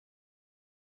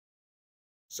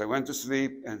 So I went to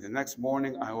sleep, and the next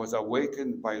morning I was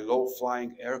awakened by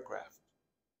low-flying aircraft.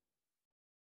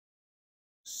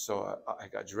 So I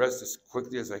got dressed as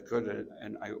quickly as I could,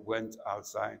 and I went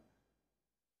outside.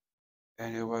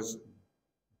 And it was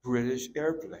British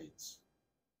airplanes.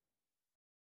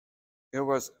 It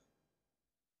was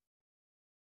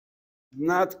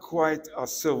not quite a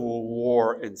civil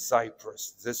war in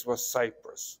Cyprus. This was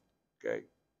Cyprus, okay?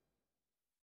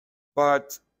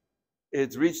 But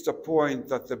it reached a point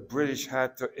that the British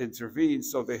had to intervene,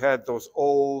 so they had those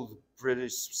old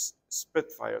British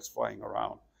Spitfires flying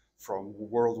around from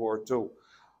World War II.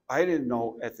 I didn't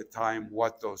know at the time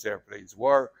what those airplanes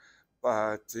were,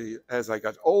 but as I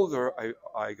got older,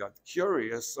 I got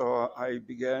curious, so I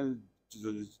began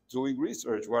doing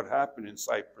research, what happened in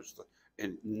Cyprus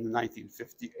in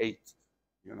 1958,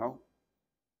 you know?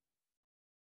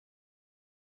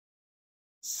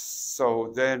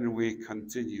 So then we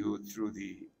continued through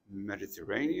the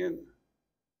Mediterranean.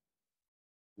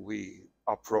 We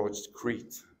approached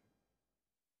Crete,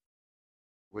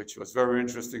 which was very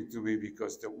interesting to me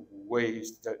because the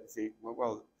waves,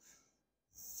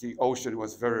 the ocean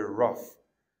was very rough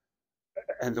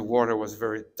and the water was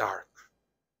very dark.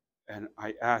 And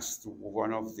I asked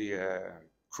one of the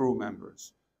crew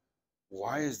members,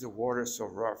 why is the water so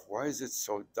rough? Why is it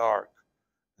so dark?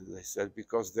 And they said,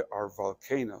 because there are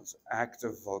volcanoes,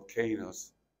 active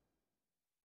volcanoes.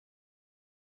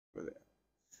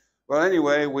 Well,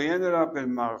 anyway, we ended up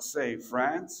in Marseille,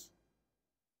 France,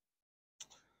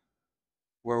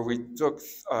 where we took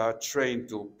a train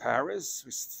to Paris.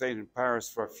 We stayed in Paris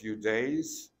for a few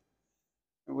days.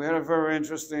 And we had a very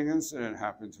interesting incident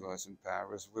happen to us in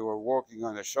Paris. We were walking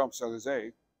on the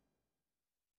Champs-Élysées,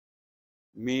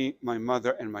 me, my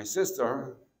mother, and my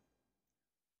sister.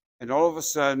 And all of a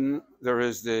sudden, there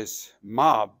is this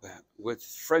mob with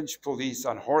French police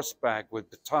on horseback with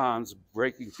batons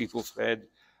breaking people's head,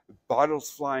 bottles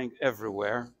flying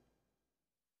everywhere.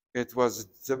 It was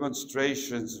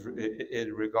demonstrations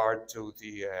in regard to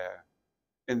the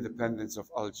independence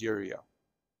of Algeria.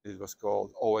 It was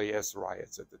called OAS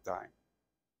riots at the time.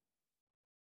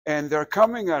 And they're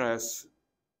coming at us.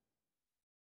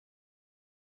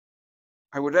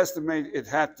 I would estimate it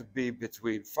had to be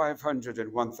between 500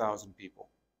 and 1,000 people.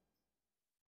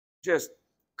 Just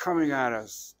coming at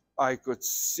us. I could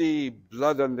see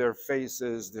blood on their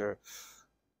faces.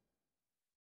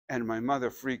 And my mother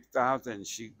freaked out, and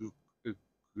she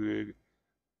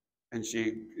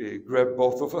grabbed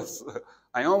both of us.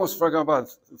 I almost forgot about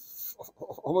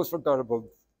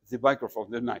the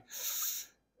microphone, didn't I?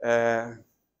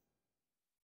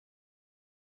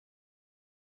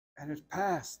 And it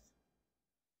passed.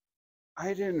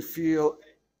 I didn't feel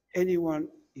anyone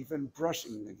even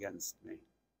brushing against me. It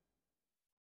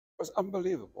was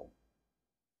unbelievable.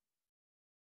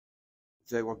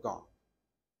 They were gone.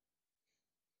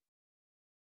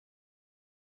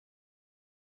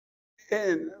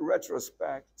 In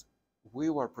retrospect, we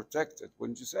were protected,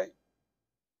 wouldn't you say?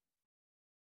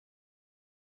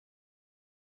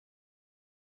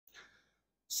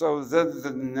 So then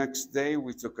the next day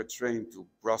we took a train to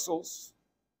Brussels,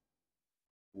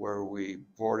 where we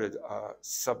boarded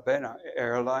Sabena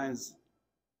Airlines,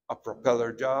 a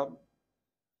propeller job.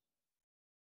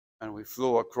 And we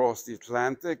flew across the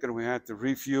Atlantic, and we had to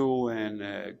refuel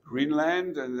in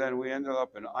Greenland, and then we ended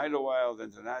up in Idlewild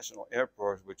International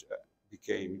Airport, which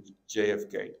became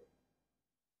JFK.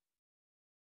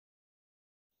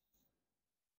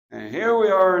 And here we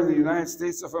are in the United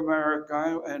States of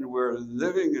America, and we're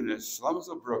living in the slums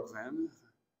of Brooklyn.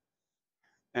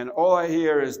 And all I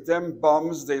hear is, them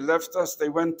bums, they left us, they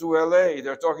went to LA.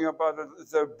 They're talking about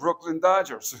the Brooklyn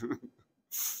Dodgers.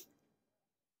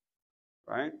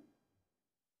 Right?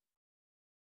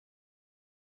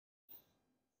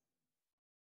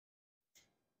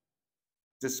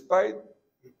 Despite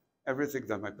everything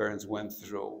that my parents went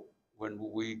through, when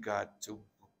we got to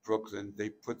Brooklyn, they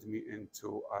put me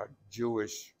into a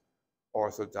Jewish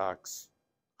Orthodox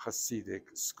Hasidic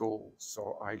school.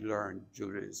 So I learned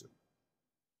Judaism.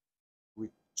 We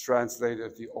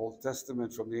translated the Old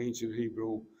Testament from the ancient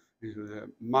Hebrew into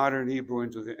the modern Hebrew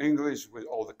into the English with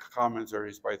all the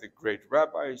commentaries by the great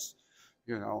rabbis,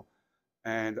 you know.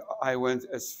 And I went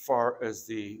as far as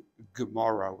the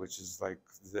Gemara, which is like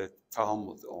the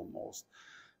Talmud almost.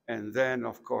 And then,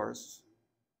 of course,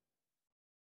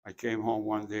 I came home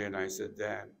one day and I said,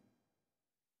 Dad,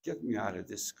 get me out of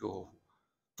this school.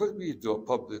 Put me into a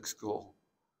public school.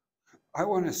 I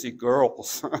want to see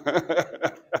girls.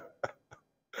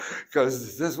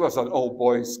 Because this was an old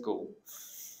boys' school.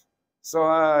 So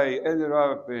I ended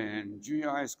up in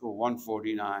junior high school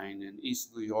 149 in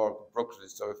East New York, Brooklyn.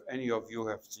 So if any of you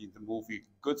have seen the movie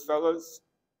Goodfellas,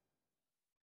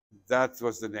 that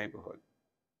was the neighborhood.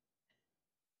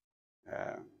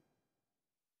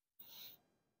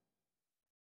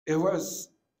 It was,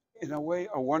 in a way,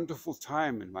 a wonderful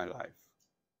time in my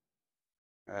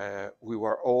life. We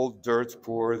were all dirt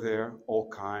poor there, all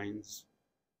kinds.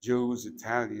 Jews,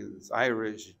 Italians,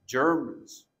 Irish,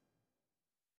 Germans,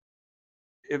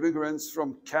 immigrants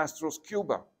from Castro's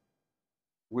Cuba.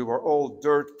 We were all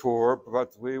dirt poor,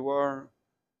 but we were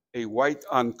a white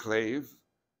enclave,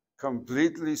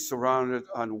 completely surrounded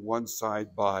on one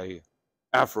side by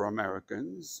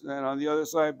Afro-Americans and on the other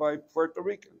side by Puerto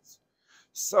Ricans.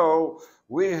 So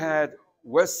we had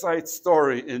West Side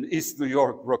Story in East New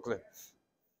York, Brooklyn.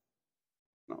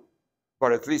 No.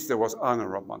 But at least there was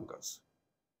honor among us.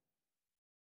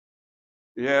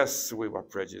 Yes, we were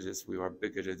prejudiced, we were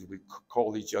bigoted, we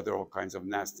called each other all kinds of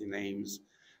nasty names.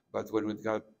 But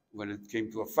when it came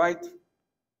to a fight,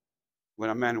 when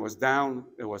a man was down,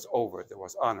 it was over. There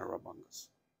was honor among us.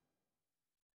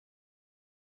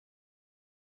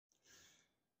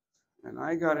 And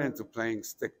I got into playing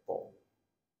stickball.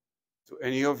 Do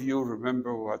any of you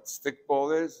remember what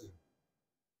stickball is?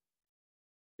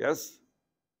 Yes?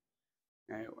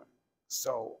 Anyway,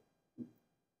 so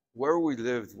where we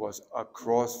lived was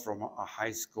across from a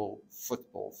high school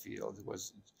football field. It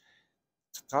was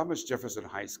Thomas Jefferson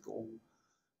High School,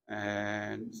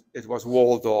 and it was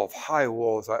walled off, high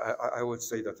walls. I would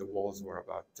say that the walls were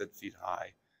about 10 feet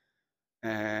high.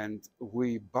 And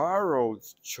we borrowed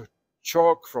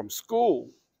chalk from school.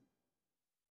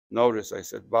 Notice I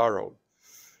said borrowed.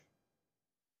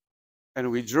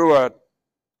 And we drew a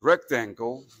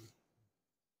rectangle.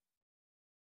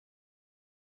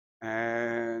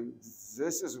 And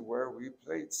this is where we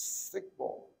played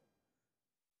stickball.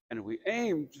 And we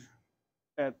aimed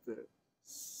at the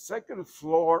second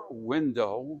floor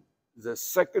window, the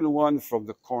second one from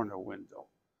the corner window.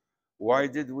 Why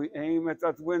did we aim at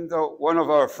that window? One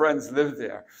of our friends lived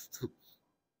there.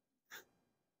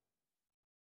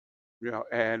 You know,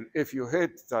 and if you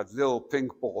hit that little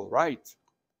pink ball right,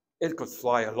 it could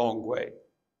fly a long way.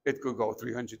 It could go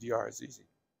 300 yards easy.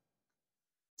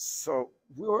 So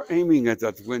we were aiming at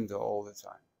that window all the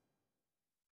time.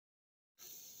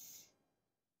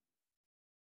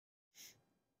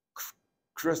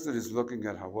 Kristen is looking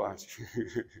at her watch.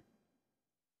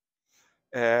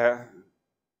 I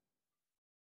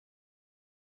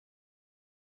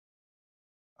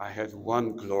had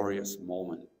one glorious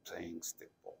moment playing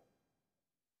stickball.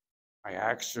 I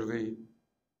actually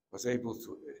was able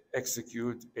to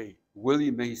execute a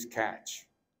Willie Mays catch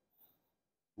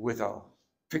with a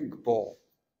pink ball.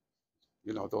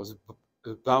 You know, those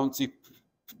bouncy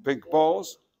pink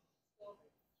balls?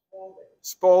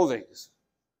 Spaldings.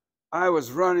 I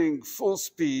was running full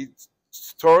speed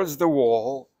towards the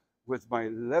wall with my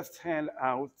left hand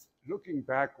out, looking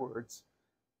backwards.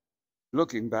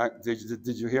 Looking back,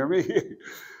 did you hear me?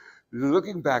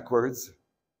 Looking backwards,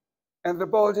 and the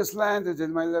ball just landed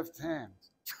in my left hand,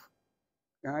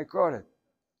 and I caught it.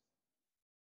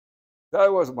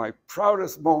 That was my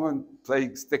proudest moment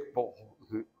playing stickball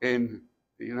in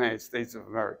the United States of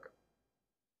America.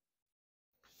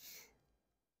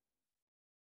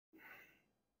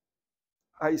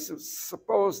 I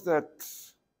suppose that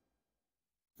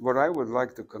what I would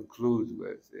like to conclude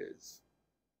with is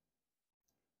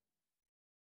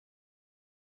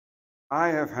I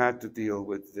have had to deal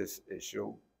with this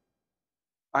issue.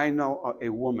 I know a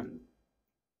woman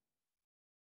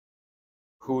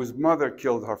whose mother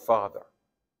killed her father.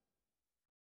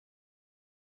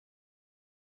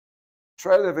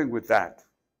 Try living with that.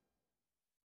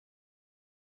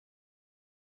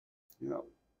 You know.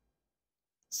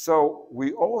 So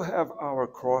we all have our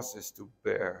crosses to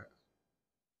bear.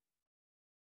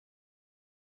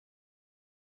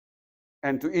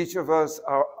 And to each of us,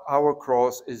 our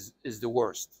cross is the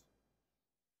worst.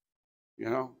 You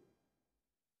know?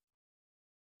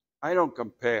 I don't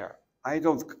compare. I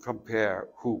don't compare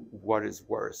what is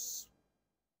worse.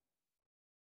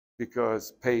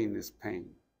 Because pain is pain.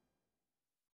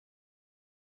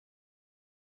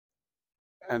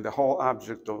 And the whole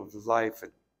object of life,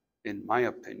 in my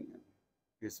opinion,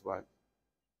 is what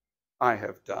I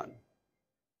have done.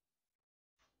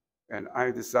 And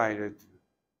I decided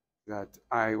that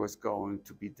I was going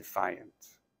to be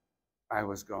defiant. I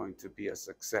was going to be a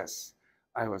success.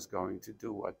 I was going to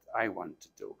do what I want to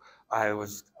do. I will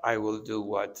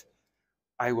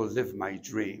live my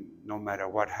dream no matter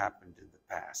what happened in the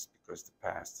past, because the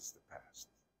past is the past.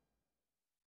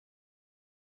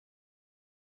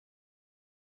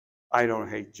 I don't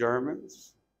hate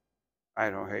Germans. I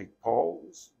don't hate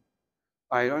Poles.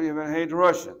 I don't even hate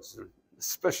Russians,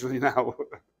 especially now.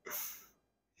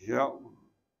 You know,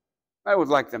 I would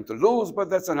like them to lose, but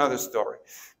that's another story.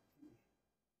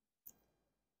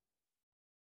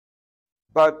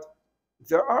 But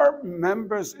there are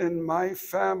members in my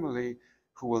family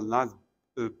who will not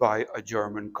buy a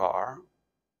German car.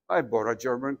 I bought a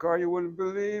German car. You wouldn't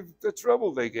believe the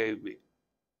trouble they gave me.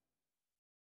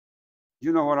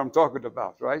 You know what I'm talking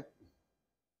about, right?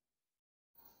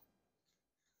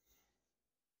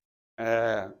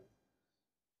 And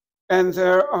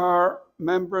there are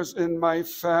members in my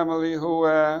family who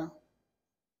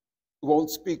won't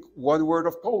speak one word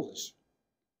of Polish,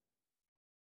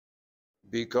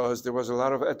 because there was a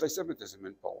lot of anti-Semitism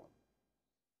in Poland.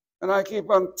 And I keep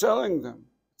on telling them,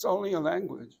 it's only a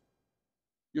language.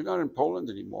 You're not in Poland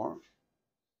anymore.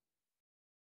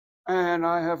 And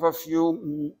I have a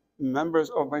few members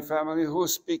of my family who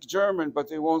speak German, but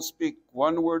they won't speak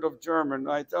one word of German.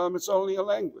 I tell them it's only a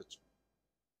language.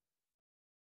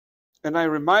 And I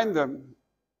remind them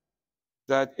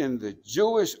that in the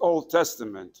Jewish Old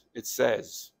Testament, it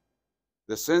says,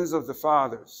 the sins of the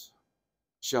fathers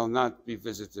shall not be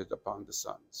visited upon the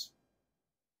sons.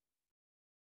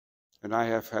 And I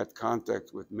have had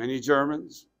contact with many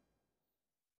Germans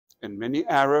and many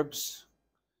Arabs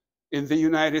in the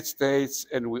United States,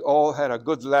 and we all had a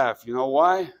good laugh. You know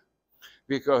why?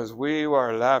 Because we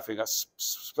were laughing,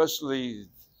 especially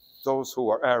those who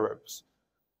are Arabs.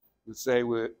 Would say,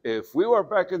 if we were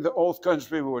back in the old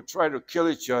country, we would try to kill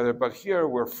each other, but here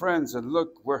we're friends, and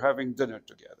look, we're having dinner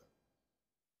together.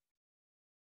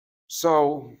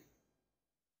 So,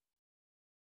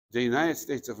 the United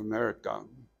States of America,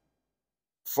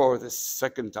 for the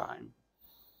second time,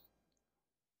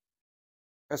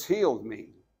 has healed me.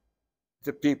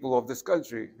 The people of this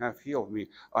country have healed me.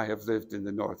 I have lived in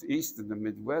the Northeast, in the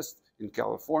Midwest, in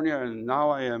California, and now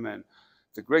I am in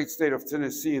the great state of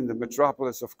Tennessee, in the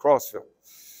metropolis of Crossville.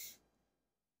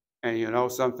 And you know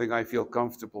something, I feel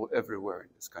comfortable everywhere in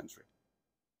this country.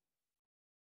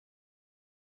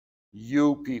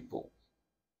 You people,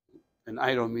 and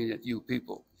I don't mean it, you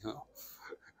people, you know,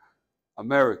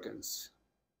 Americans,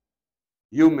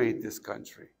 you made this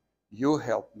country. You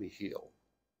helped me heal.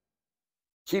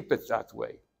 Keep it that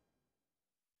way.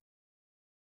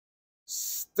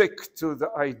 Stick to the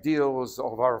ideals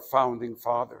of our founding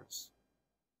fathers,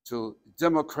 to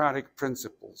democratic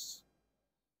principles,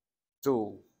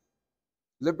 to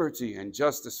liberty and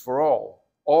justice for all.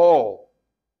 All.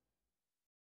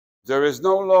 There is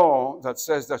no law that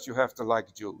says that you have to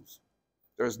like Jews.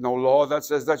 There is no law that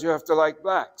says that you have to like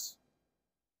blacks.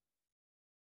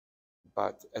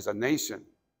 But as a nation,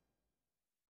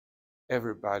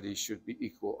 everybody should be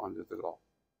equal under the law.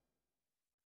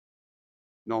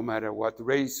 No matter what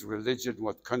race, religion,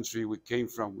 what country we came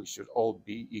from, we should all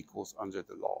be equals under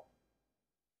the law.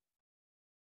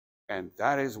 And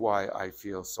that is why I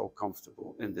feel so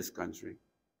comfortable in this country,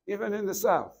 even in the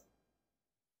South.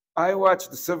 I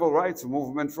watched the civil rights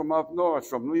movement from up north,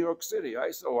 from New York City.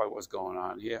 I saw what was going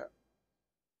on here.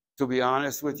 To be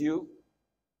honest with you,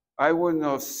 I wouldn't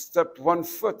have stepped one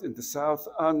foot in the South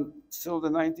until the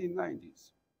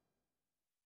 1990s.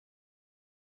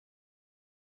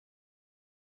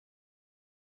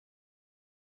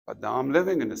 But now I'm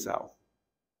living in the South.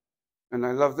 And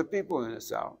I love the people in the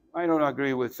South. I don't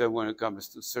agree with them when it comes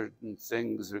to certain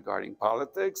things regarding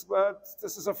politics, but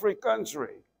this is a free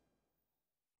country.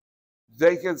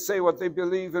 They can say what they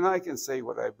believe, and I can say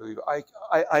what I believe.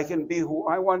 I can be who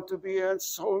I want to be, and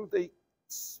so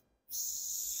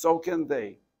can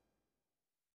they.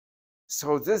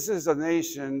 So this is a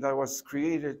nation that was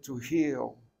created to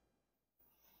heal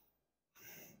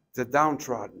the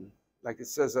downtrodden, like it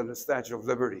says on the Statue of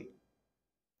Liberty.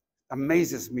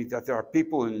 Amazes me that there are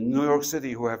people in New York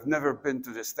City who have never been to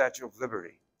the Statue of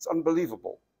Liberty. It's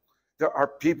unbelievable. There are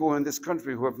people in this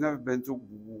country who have never been to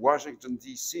Washington,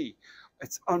 D.C.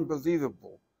 It's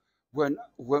unbelievable. When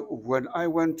I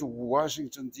went to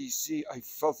Washington, D.C., I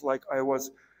felt like I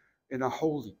was in a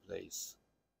holy place.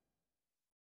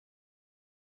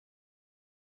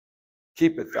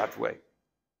 Keep it that way.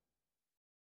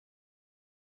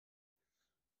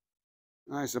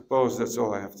 I suppose that's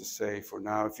all I have to say for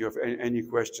now. If you have any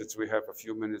questions, we have a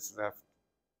few minutes left.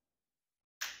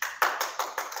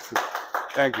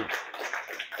 Thank you.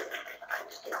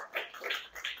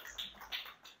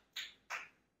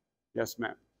 Yes,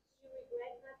 ma'am. Do you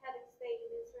regret not having stayed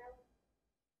in Israel?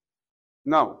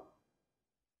 No.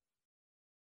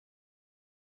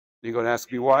 You're going to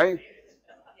ask me why? Yeah,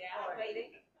 I'm waiting.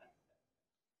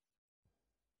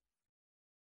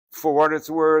 For what it's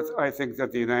worth, I think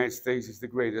that the United States is the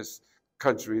greatest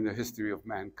country in the history of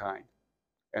mankind,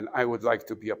 and I would like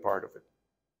to be a part of it.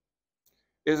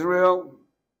 Israel,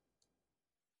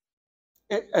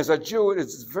 as a Jew,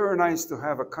 it's very nice to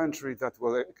have a country that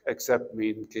will accept me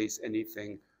in case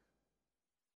anything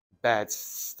bad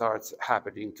starts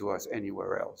happening to us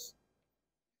anywhere else.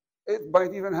 It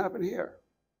might even happen here.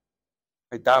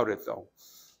 I doubt it, though.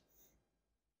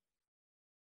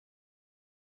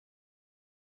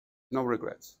 No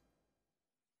regrets.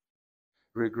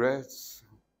 Regrets?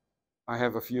 I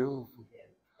have a few.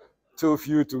 Too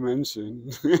few to mention.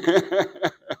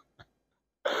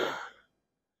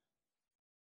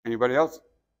 Anybody else?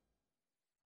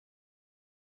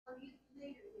 Are you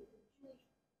familiar with the Jewish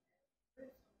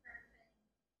Jerusalem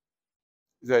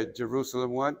Hurricane? The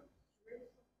Jerusalem what?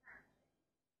 Jerusalem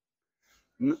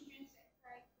Hurricane. Christians that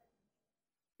pray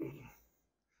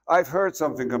for I've heard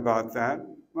something about that,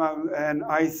 and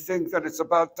I think that it's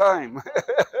about time.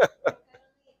 the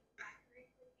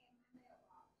Catholic and my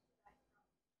mailbox that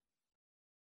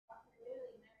Dr.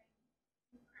 Lily married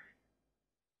Ukraine.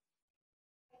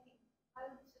 Taking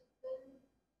loads of food,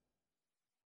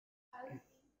 clothing.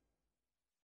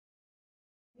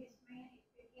 This man is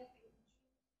big up in Jew.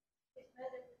 His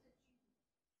mother was a Jew.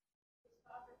 His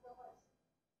father was.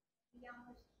 He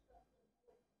almost struck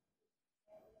the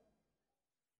boy.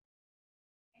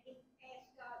 And he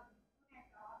asked God, "Why,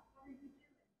 God, what are you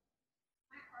doing?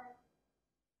 Why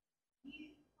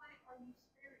are you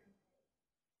sparing me?"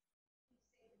 He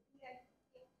said, "If we had to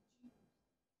get the Jews,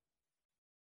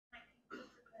 I can get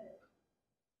the mud."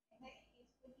 And that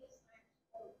is when his last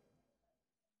quote.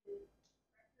 The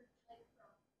record played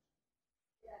from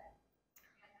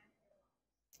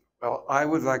Well, I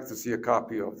would like to see a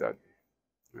copy of that.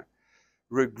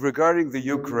 Regarding the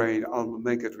Ukraine, I'll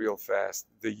make it real fast.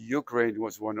 The Ukraine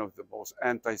was one of the most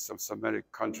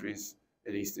anti-Semitic countries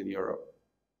in Eastern Europe.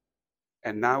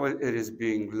 And now it is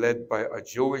being led by a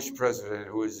Jewish president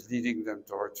who is leading them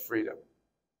towards freedom.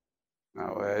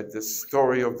 Now, the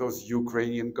story of those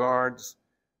Ukrainian guards,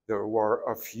 there were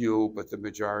a few, but the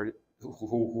majority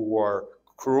who were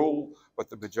cruel, but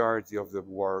the majority of them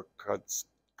were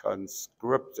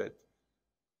conscripted.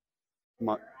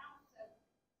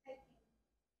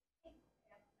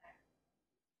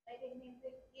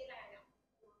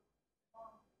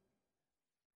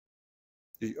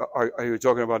 Are you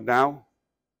talking about now?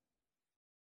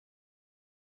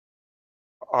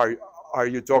 Are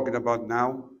you talking about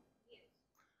now?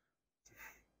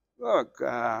 Look,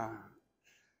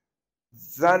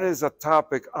 that is a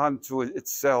topic unto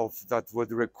itself that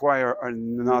would require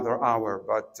another hour,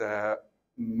 but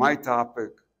my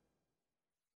topic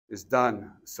is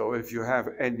done. So if you have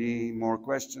any more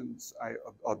questions,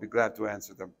 I'll be glad to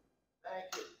answer them.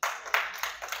 Thank you.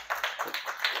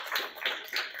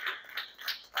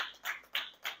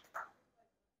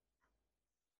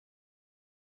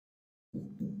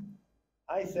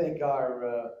 I think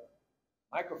our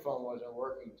microphone wasn't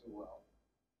working too well.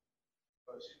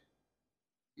 Because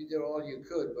you did all you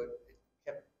could, but it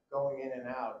kept going in and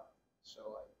out. So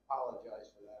I apologize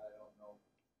for that. I don't know.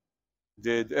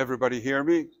 Did everybody hear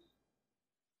me?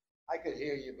 I could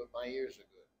hear you, but my ears are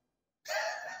good.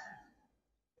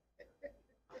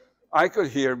 I could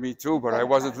hear me too, but I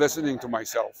wasn't listening to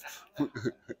myself.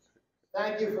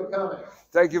 Thank you for coming.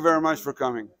 Thank you very much for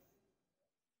coming.